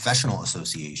professional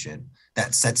association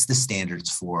that sets the standards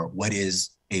for what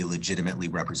is a legitimately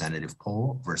representative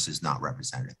poll versus not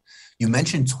representative. You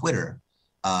mentioned Twitter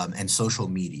and social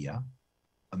media.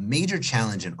 A major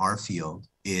challenge in our field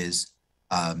is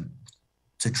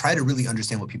to try to really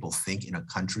understand what people think in a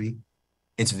country.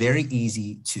 It's very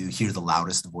easy to hear the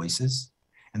loudest voices,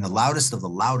 and the loudest of the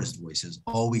loudest voices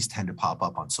always tend to pop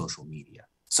up on social media.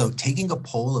 So taking a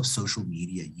poll of social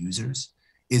media users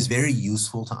is very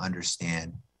useful to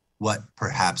understand what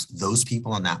perhaps those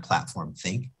people on that platform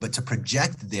think, but to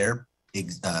project their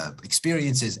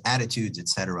experiences, attitudes, et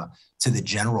cetera, to the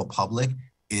general public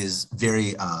is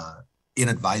very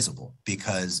inadvisable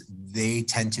because they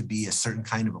tend to be a certain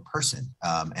kind of a person.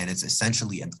 And it's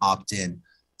essentially an opt-in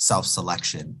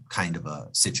self-selection kind of a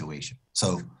situation.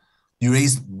 So you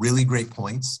raised really great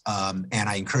points. And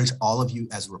I encourage all of you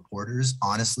as reporters,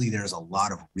 honestly, there's a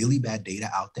lot of really bad data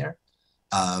out there,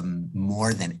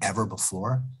 more than ever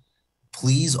before.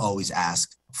 Please always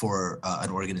ask for an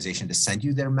organization to send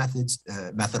you their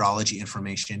methodology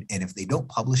information. And if they don't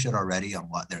publish it already on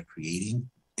what they're creating,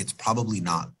 it's probably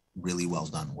not really well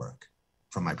done work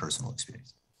from my personal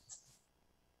experience.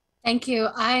 Thank you.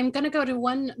 I'm going to go to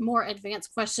one more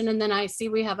advanced question, and then I see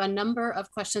we have a number of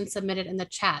questions submitted in the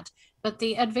chat. But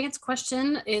the advanced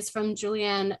question is from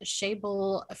Julianne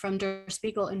Schabel from Der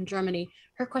Spiegel in Germany.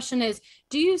 Her question is,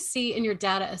 do you see in your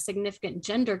data a significant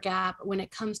gender gap when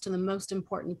it comes to the most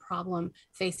important problem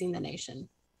facing the nation?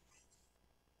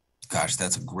 Gosh,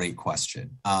 that's a great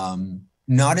question.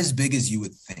 Not as big as you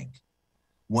would think.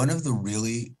 One of the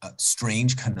really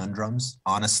strange conundrums,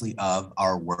 honestly, of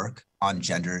our work on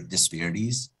gender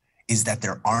disparities is that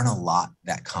there aren't a lot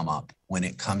that come up when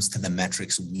it comes to the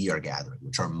metrics we are gathering,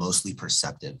 which are mostly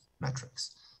perceptive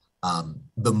metrics.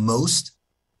 The most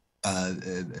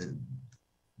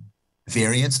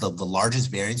variance, the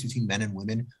largest variance between men and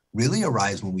women really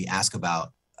arrives when we ask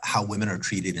about how women are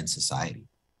treated in society.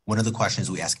 One of the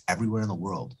questions we ask everywhere in the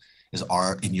world is,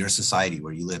 in your society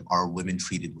where you live, are women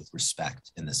treated with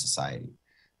respect in the society?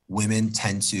 Women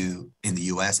tend to, in the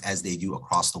US, as they do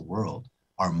across the world,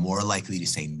 are more likely to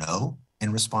say no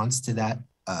in response to that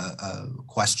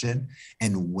question.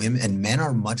 And men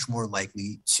are much more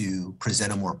likely to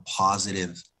present a more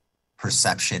positive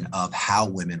perception of how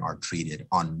women are treated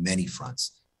on many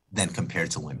fronts than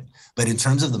compared to women. But in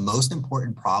terms of the most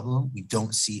important problem, we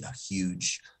don't see a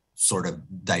huge sort of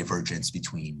divergence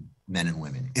between men and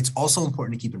women. It's also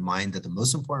important to keep in mind that the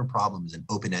most important problem is an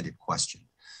open-ended question.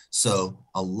 So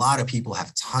a lot of people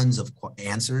have tons of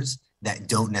answers that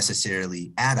don't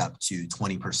necessarily add up to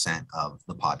 20% of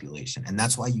the population. And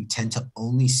that's why you tend to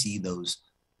only see those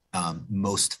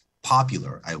most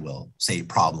popular, I will say,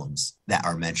 problems that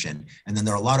are mentioned. And then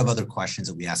there are a lot of other questions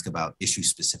that we ask about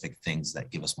issue-specific things that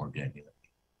give us more granularity.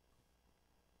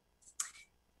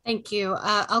 Thank you.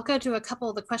 I'll go to a couple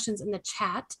of the questions in the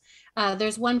chat.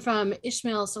 There's one from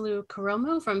Ishmael Salou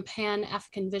Koromo from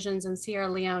Pan-African Visions in Sierra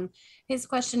Leone. His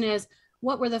question is,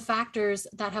 what were the factors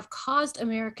that have caused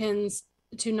Americans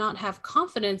to not have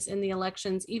confidence in the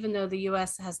elections, even though the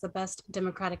US has the best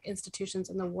democratic institutions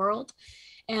in the world?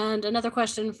 And another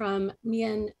question from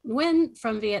Mien Nguyen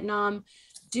from Vietnam.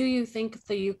 Do you think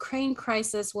the Ukraine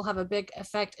crisis will have a big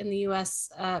effect in the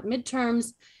US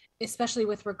midterms, especially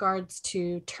with regards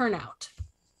to turnout?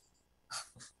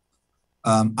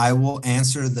 I will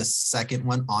answer the second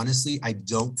one. Honestly, I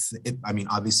mean,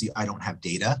 obviously I don't have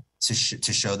data to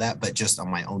show that, but just on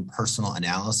my own personal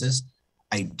analysis,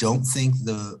 I don't think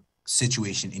the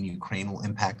situation in Ukraine will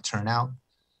impact turnout.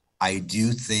 I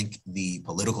do think the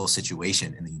political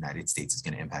situation in the United States is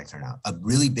going to impact turnout. A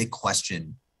really big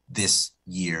question this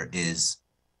year is,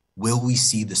 will we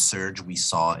see the surge we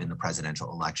saw in the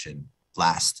presidential election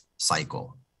last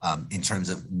cycle in terms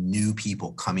of new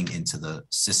people coming into the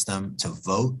system to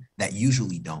vote that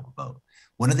usually don't vote?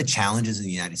 One of the challenges in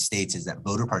the United States is that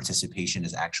voter participation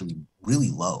is actually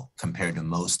really low compared to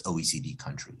most OECD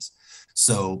countries.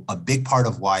 So a big part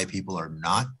of why people are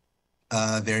not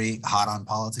very hot on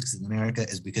politics in America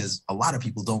is because a lot of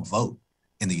people don't vote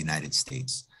in the United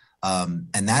States. And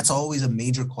that's always a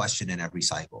major question in every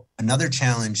cycle. Another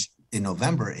challenge in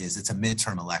November is it's a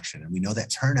midterm election. And we know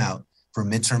that turnout for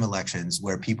midterm elections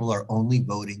where people are only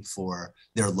voting for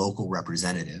their local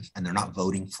representative and they're not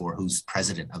voting for who's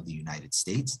president of the United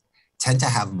States tend to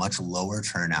have much lower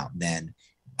turnout than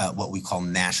what we call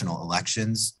national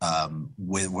elections,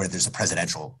 where there's a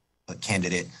presidential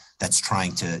candidate that's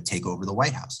trying to take over the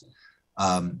White House.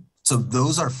 So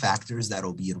those are factors that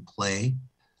will be in play.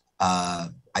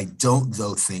 I don't,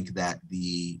 though, think that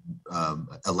the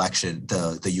election,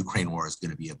 the Ukraine war is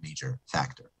going to be a major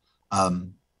factor.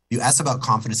 You asked about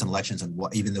confidence in elections, and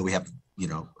what, even though we have,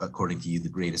 according to you, the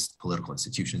greatest political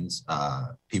institutions,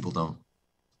 people don't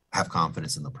have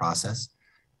confidence in the process.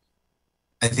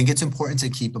 I think it's important to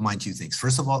keep in mind two things.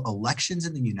 First of all, elections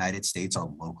in the United States are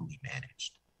locally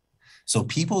managed. So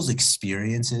people's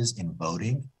experiences in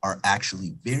voting are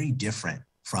actually very different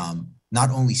from not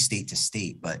only state to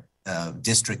state, but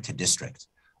district to district.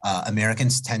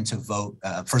 Americans tend to vote,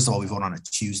 first of all, we vote on a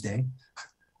Tuesday,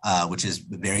 which is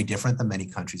very different than many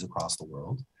countries across the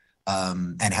world,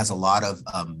 and has a lot of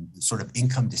sort of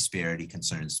income disparity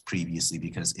concerns previously,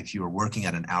 because if you are working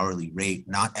at an hourly rate,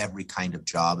 not every kind of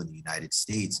job in the United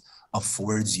States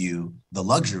affords you the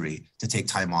luxury to take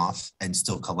time off and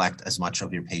still collect as much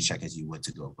of your paycheck as you would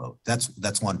to go vote.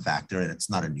 That's one factor, and it's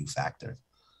not a new factor.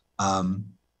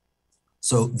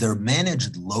 So they're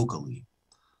managed locally.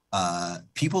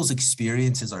 People's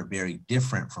experiences are very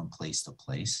different from place to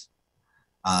place.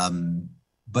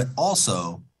 But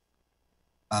also,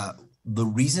 the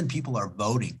reason people are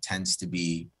voting tends to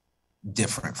be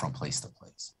different from place to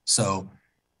place. So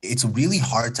it's really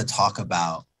hard to talk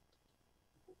about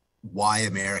why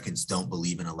Americans don't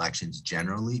believe in elections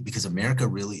generally, because America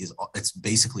really is, it's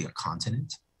basically a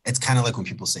continent. It's kind of like when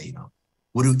people say,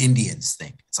 what do Indians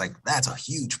think? It's like, that's a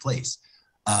huge place.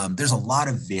 There's a lot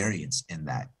of variance in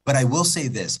that. But I will say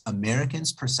this,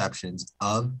 Americans' perceptions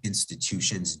of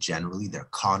institutions generally, their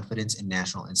confidence in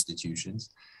national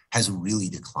institutions has really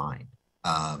declined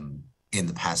in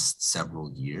the past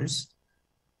several years,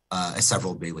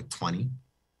 maybe like 20.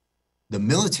 The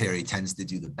military tends to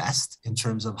do the best in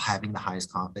terms of having the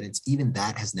highest confidence. Even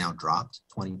that has now dropped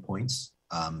 20 points.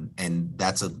 And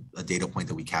that's a data point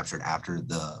that we captured after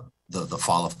the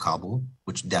fall of Kabul,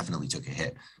 which definitely took a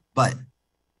hit. But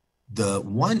the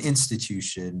one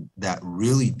institution that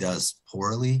really does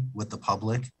poorly with the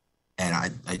public, and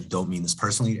I don't mean this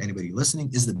personally to anybody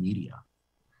listening, is the media.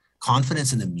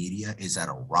 Confidence in the media is at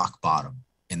a rock bottom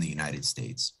in the United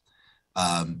States.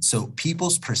 So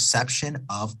people's perception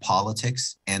of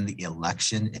politics and the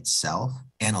election itself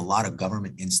and a lot of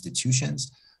government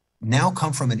institutions now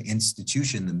come from an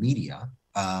institution, the media,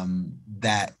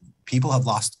 that people have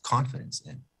lost confidence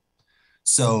in.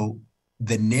 So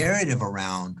the narrative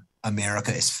around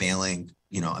America is failing,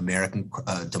 American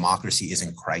democracy is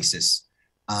in crisis.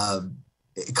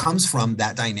 It comes from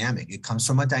that dynamic. It comes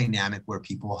from a dynamic where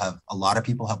a lot of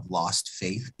people have lost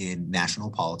faith in national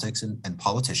politics and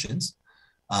politicians.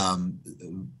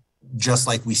 Just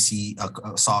like we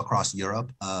saw across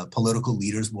Europe, political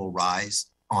leaders will rise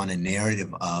on a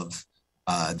narrative of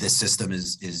this system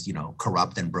is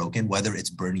corrupt and broken, whether it's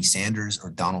Bernie Sanders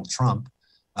or Donald Trump.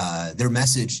 Their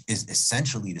message is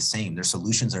essentially the same. Their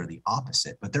solutions are the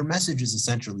opposite, but their message is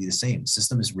essentially the same. The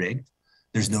system is rigged.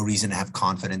 There's no reason to have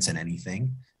confidence in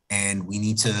anything. And we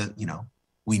need to,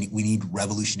 we need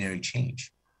revolutionary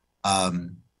change.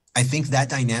 I think that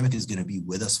dynamic is going to be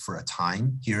with us for a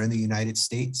time here in the United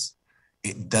States.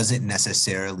 It doesn't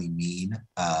necessarily mean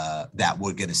that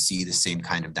we're going to see the same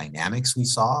kind of dynamics we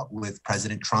saw with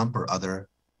President Trump or other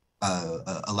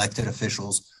elected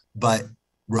officials, but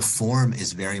reform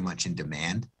is very much in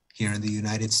demand here in the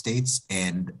United States.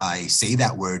 And I say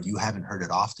that word, you haven't heard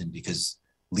it often, because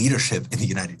leadership in the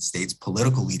United States,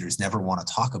 political leaders never want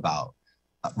to talk about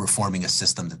reforming a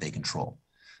system that they control.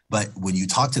 But when you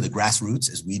talk to the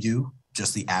grassroots, as we do,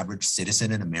 just the average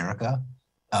citizen in America,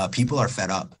 people are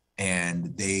fed up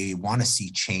and they want to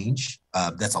see change.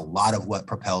 That's a lot of what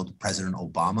propelled President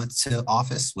Obama to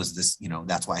office, was this,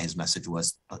 that's why his message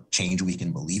was change we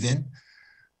can believe in.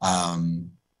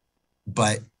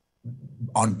 But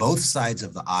on both sides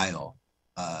of the aisle,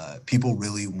 people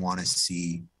really want to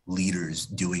see leaders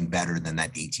doing better than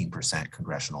that 18%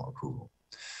 congressional approval.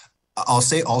 I'll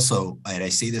say also, and I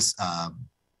say this,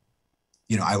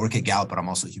 I work at Gallup, but I'm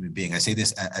also a human being. I say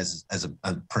this as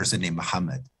a person named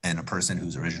Muhammad and a person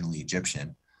who's originally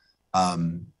Egyptian.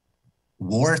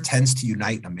 War tends to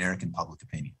unite American public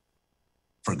opinion,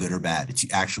 for good or bad. It's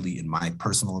actually, in my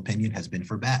personal opinion, has been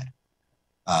for bad.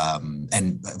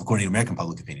 And according to American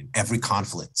public opinion, every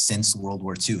conflict since World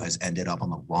War II has ended up on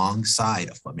the wrong side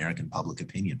of American public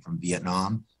opinion, from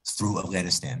Vietnam through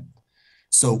Afghanistan.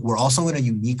 So we're also in a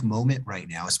unique moment right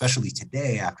now, especially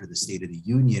today after the State of the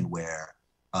Union, where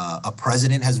a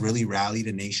president has really rallied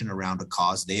a nation around a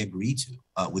cause they agree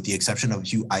to, with the exception of a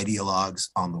few ideologues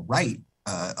on the right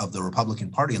of the Republican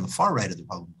Party, on the far right of the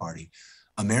Republican Party.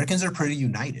 Americans are pretty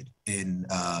united in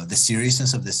the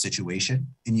seriousness of this situation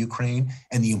in Ukraine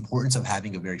and the importance of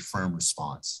having a very firm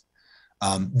response.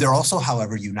 They're also,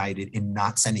 however, united in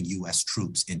not sending US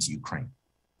troops into Ukraine.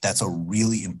 That's a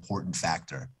really important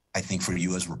factor, I think, for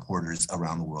you as reporters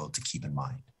around the world to keep in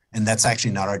mind. And that's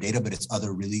actually not our data, but it's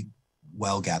other really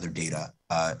well-gathered data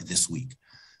this week.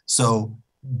 So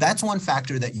that's one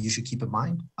factor that you should keep in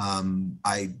mind.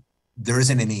 There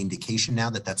isn't any indication now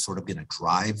that that's sort of going to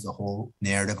drive the whole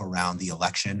narrative around the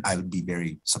election. I would be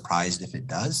very surprised if it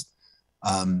does.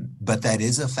 But that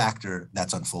is a factor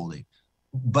that's unfolding.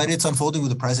 But it's unfolding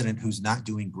with a president who's not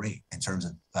doing great in terms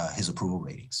of his approval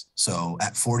ratings. So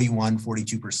at 41,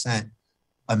 42%,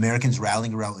 Americans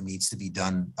rallying around what needs to be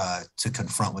done to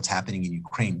confront what's happening in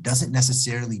Ukraine doesn't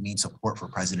necessarily mean support for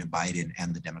President Biden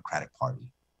and the Democratic Party.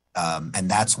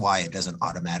 And that's why it doesn't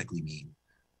automatically mean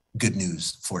good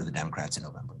news for the Democrats in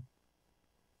November.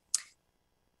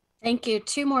 Thank you.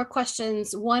 Two more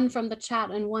questions, one from the chat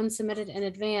and one submitted in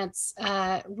advance.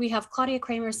 We have Claudia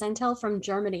Kramer-Sentel from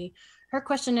Germany. Her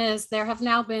question is, there have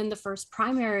now been the first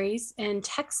primaries in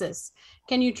Texas.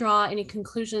 Can you draw any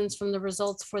conclusions from the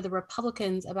results for the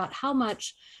Republicans about how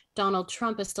much Donald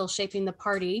Trump is still shaping the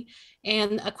party?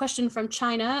 And a question from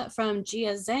China, from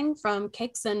Jia Zheng from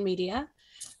Cakesun Media.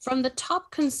 From the top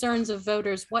concerns of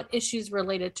voters, what issues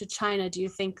related to China do you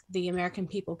think the American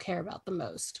people care about the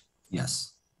most?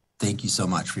 Yes, thank you so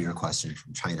much for your question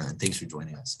from China, and thanks for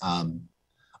joining us.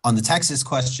 On the Texas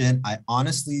question, I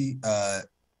honestly, I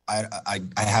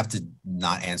have to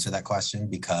not answer that question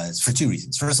because for two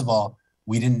reasons. First of all,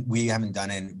 we haven't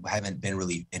been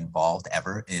really involved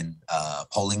ever in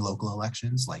polling local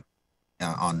elections, like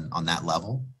on that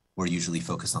level. We're usually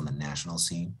focused on the national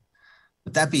scene.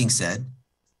 But that being said,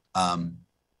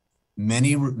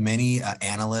 many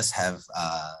analysts have,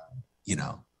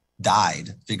 died,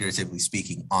 figuratively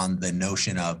speaking, on the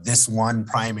notion of this one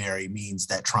primary means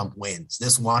that Trump wins.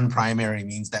 This one primary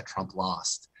means that Trump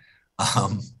lost.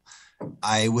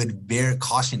 I would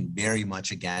caution very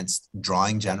much against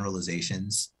drawing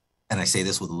generalizations. And I say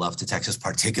this with love to Texas,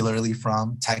 particularly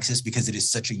from Texas, because it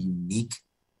is such a unique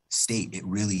state. It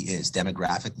really is,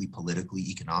 demographically, politically,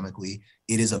 economically.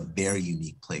 It is a very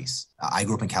unique place. I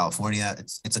grew up in California.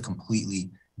 It's a completely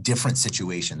different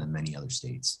situation than many other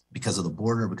states because of the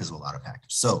border, because of a lot of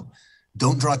factors. So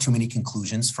don't draw too many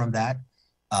conclusions from that.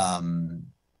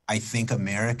 I think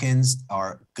Americans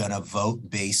are gonna vote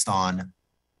based on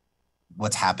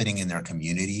what's happening in their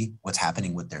community, what's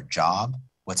happening with their job,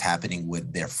 what's happening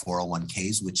with their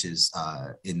 401ks, which is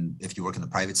if you work in the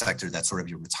private sector, that's sort of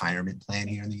your retirement plan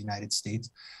here in the United States.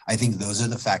 I think those are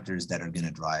the factors that are going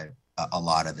to drive a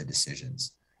lot of the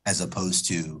decisions, as opposed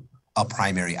to a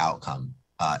primary outcome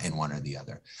in one or the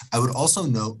other. I would also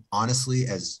note, honestly,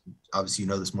 as obviously you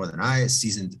know this more than I, as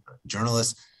seasoned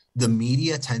journalist, the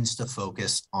media tends to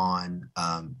focus on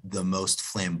the most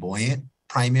flamboyant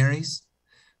primaries,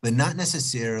 but not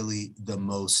necessarily the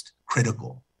most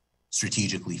critical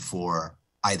strategically for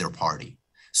either party.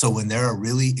 So when there are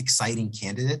really exciting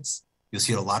candidates, you'll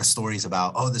see a lot of stories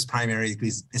about, oh, this primary,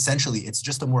 because essentially it's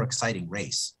just a more exciting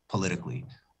race politically.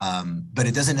 But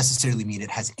it doesn't necessarily mean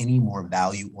it has any more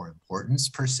value or importance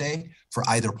per se for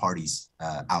either party's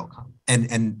outcome.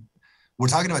 And we're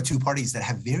talking about two parties that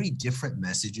have very different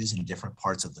messages in different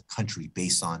parts of the country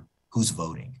based on who's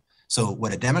voting. So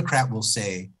what a Democrat will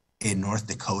say in North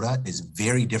Dakota is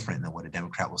very different than what a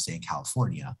Democrat will say in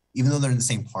California, even though they're in the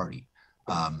same party.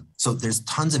 So there's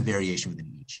tons of variation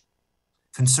within each.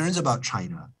 Concerns about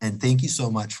China, and thank you so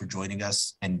much for joining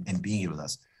us and being here with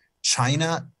us.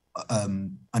 China,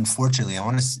 unfortunately,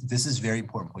 this is a very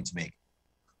important point to make.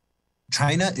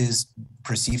 China is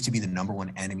perceived to be the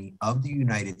 #1 enemy of the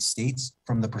United States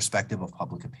from the perspective of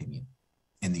public opinion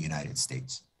in the United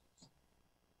States.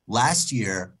 Last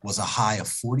year was a high of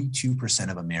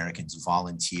 42% of Americans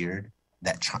volunteered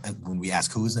that when we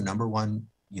ask who is the #1,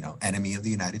 enemy of the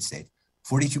United States,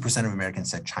 42% of Americans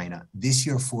said China. This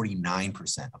year,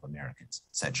 49% of Americans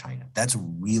said China. That's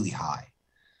really high.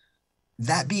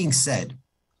 That being said,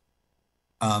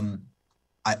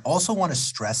 I also want to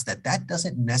stress that that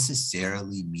doesn't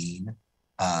necessarily mean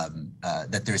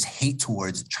that there's hate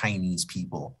towards Chinese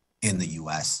people in the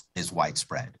US is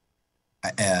widespread.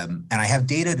 And I have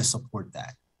data to support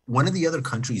that. One of the other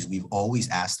countries we've always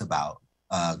asked about,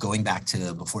 going back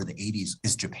to before the 80s,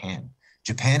 is Japan.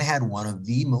 Japan had one of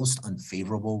the most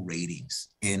unfavorable ratings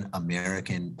in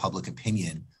American public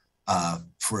opinion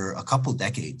for a couple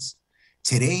decades.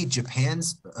 Today,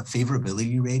 Japan's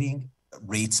favorability rating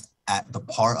rates at the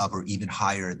par of or even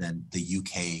higher than the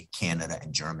UK, Canada,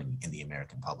 and Germany in the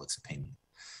American public's opinion.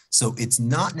 So it's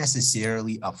not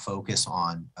necessarily a focus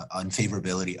on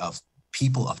unfavorability of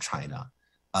people of China.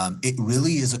 It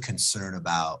really is a concern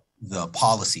about the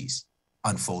policies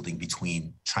unfolding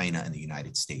between China and the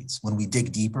United States. When we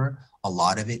dig deeper, a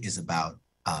lot of it is about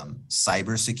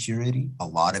cybersecurity. A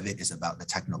lot of it is about the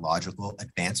technological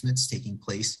advancements taking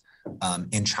place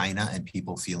in China and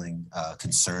people feeling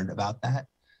concerned about that.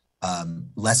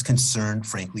 Less concerned,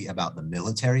 frankly, about the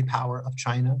military power of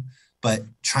China. But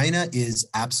China is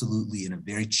absolutely in a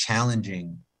very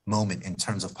challenging moment in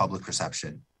terms of public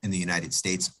perception in the United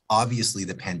States. Obviously,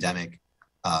 the pandemic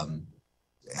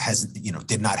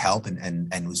did not help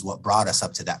and was what brought us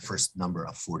up to that first number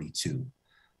of 42.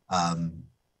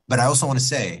 But I also want to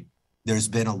say there's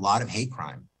been a lot of hate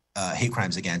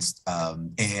crimes against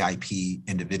AAIP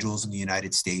individuals in the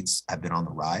United States have been on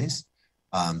the rise.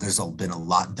 There's been a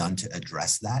lot done to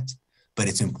address that, but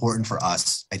it's important for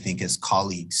us, I think, as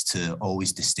colleagues to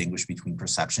always distinguish between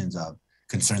perceptions of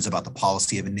concerns about the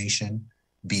policy of a nation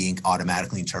being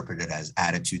automatically interpreted as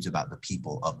attitudes about the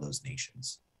people of those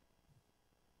nations.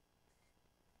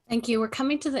 Thank you. We're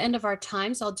coming to the end of our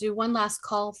time, so I'll do one last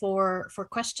call for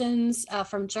questions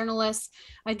from journalists.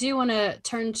 I do want to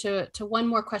turn to one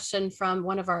more question from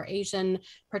one of our Asian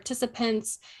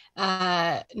participants,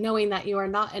 knowing that you are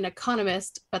not an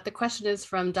economist, but the question is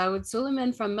from Dawood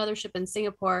Suleiman from Mothership in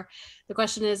Singapore. The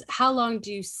question is, how long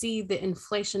do you see the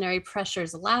inflationary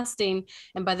pressures lasting?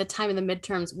 And by the time of the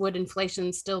midterms, would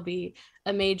inflation still be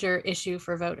a major issue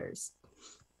for voters?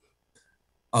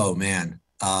 Oh, man.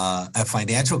 A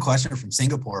financial question from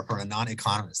Singapore for a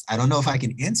non-economist. I don't know if I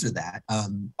can answer that.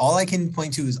 All I can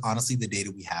point to is honestly the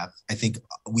data we have. I think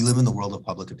we live in the world of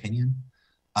public opinion,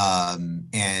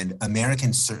 and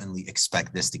Americans certainly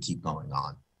expect this to keep going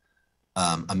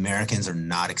on. Americans are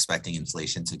not expecting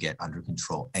inflation to get under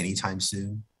control anytime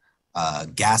soon.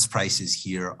 Gas prices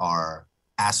here are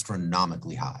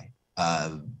astronomically high.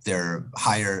 They're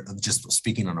higher, just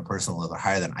speaking on a personal level,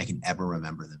 higher than I can ever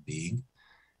remember them being.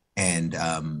 And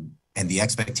the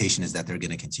expectation is that they're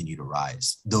going to continue to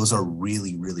rise. Those are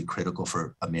really, really critical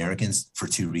for Americans for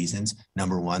two reasons.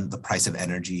 Number one, the price of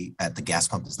energy at the gas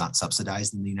pump is not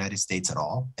subsidized in the United States at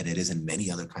all, and it is in many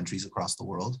other countries across the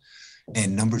world.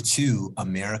 And number two,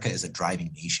 America is a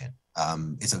driving nation.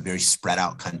 It's a very spread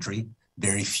out country.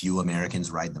 Very few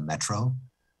Americans ride the metro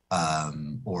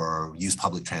or use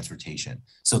public transportation.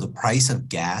 So the price of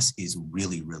gas is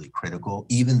really, really critical.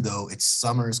 Even though it's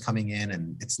summer is coming in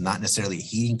and it's not necessarily a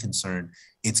heating concern,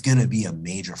 it's going to be a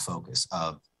major focus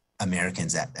of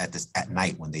Americans at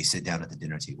night when they sit down at the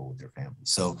dinner table with their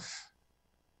families. So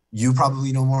you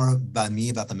probably know more about me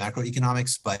about the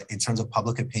macroeconomics, but in terms of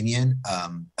public opinion,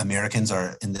 Americans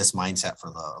are in this mindset for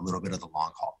a little bit of the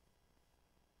long haul.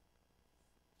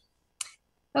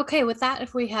 Okay, with that,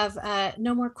 if we have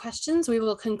no more questions, we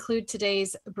will conclude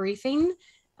today's briefing.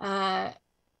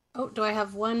 Oh, do I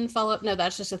have one follow-up? No,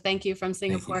 that's just a thank you from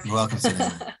Singapore. You're welcome,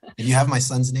 Susan. And you have my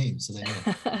son's name, so there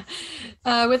you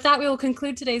go. With that, we will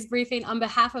conclude today's briefing. On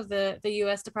behalf of the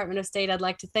U.S. Department of State, I'd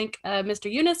like to thank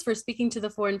Mr. Yunus for speaking to the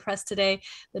foreign press today.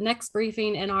 The next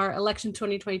briefing in our Election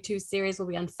 2022 series will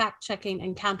be on fact-checking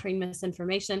and countering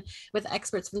misinformation with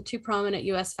experts from two prominent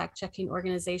U.S. fact-checking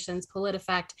organizations,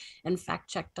 PolitiFact and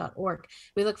factcheck.org.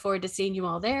 We look forward to seeing you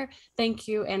all there. Thank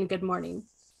you and good morning.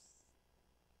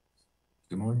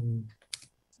 Good morning.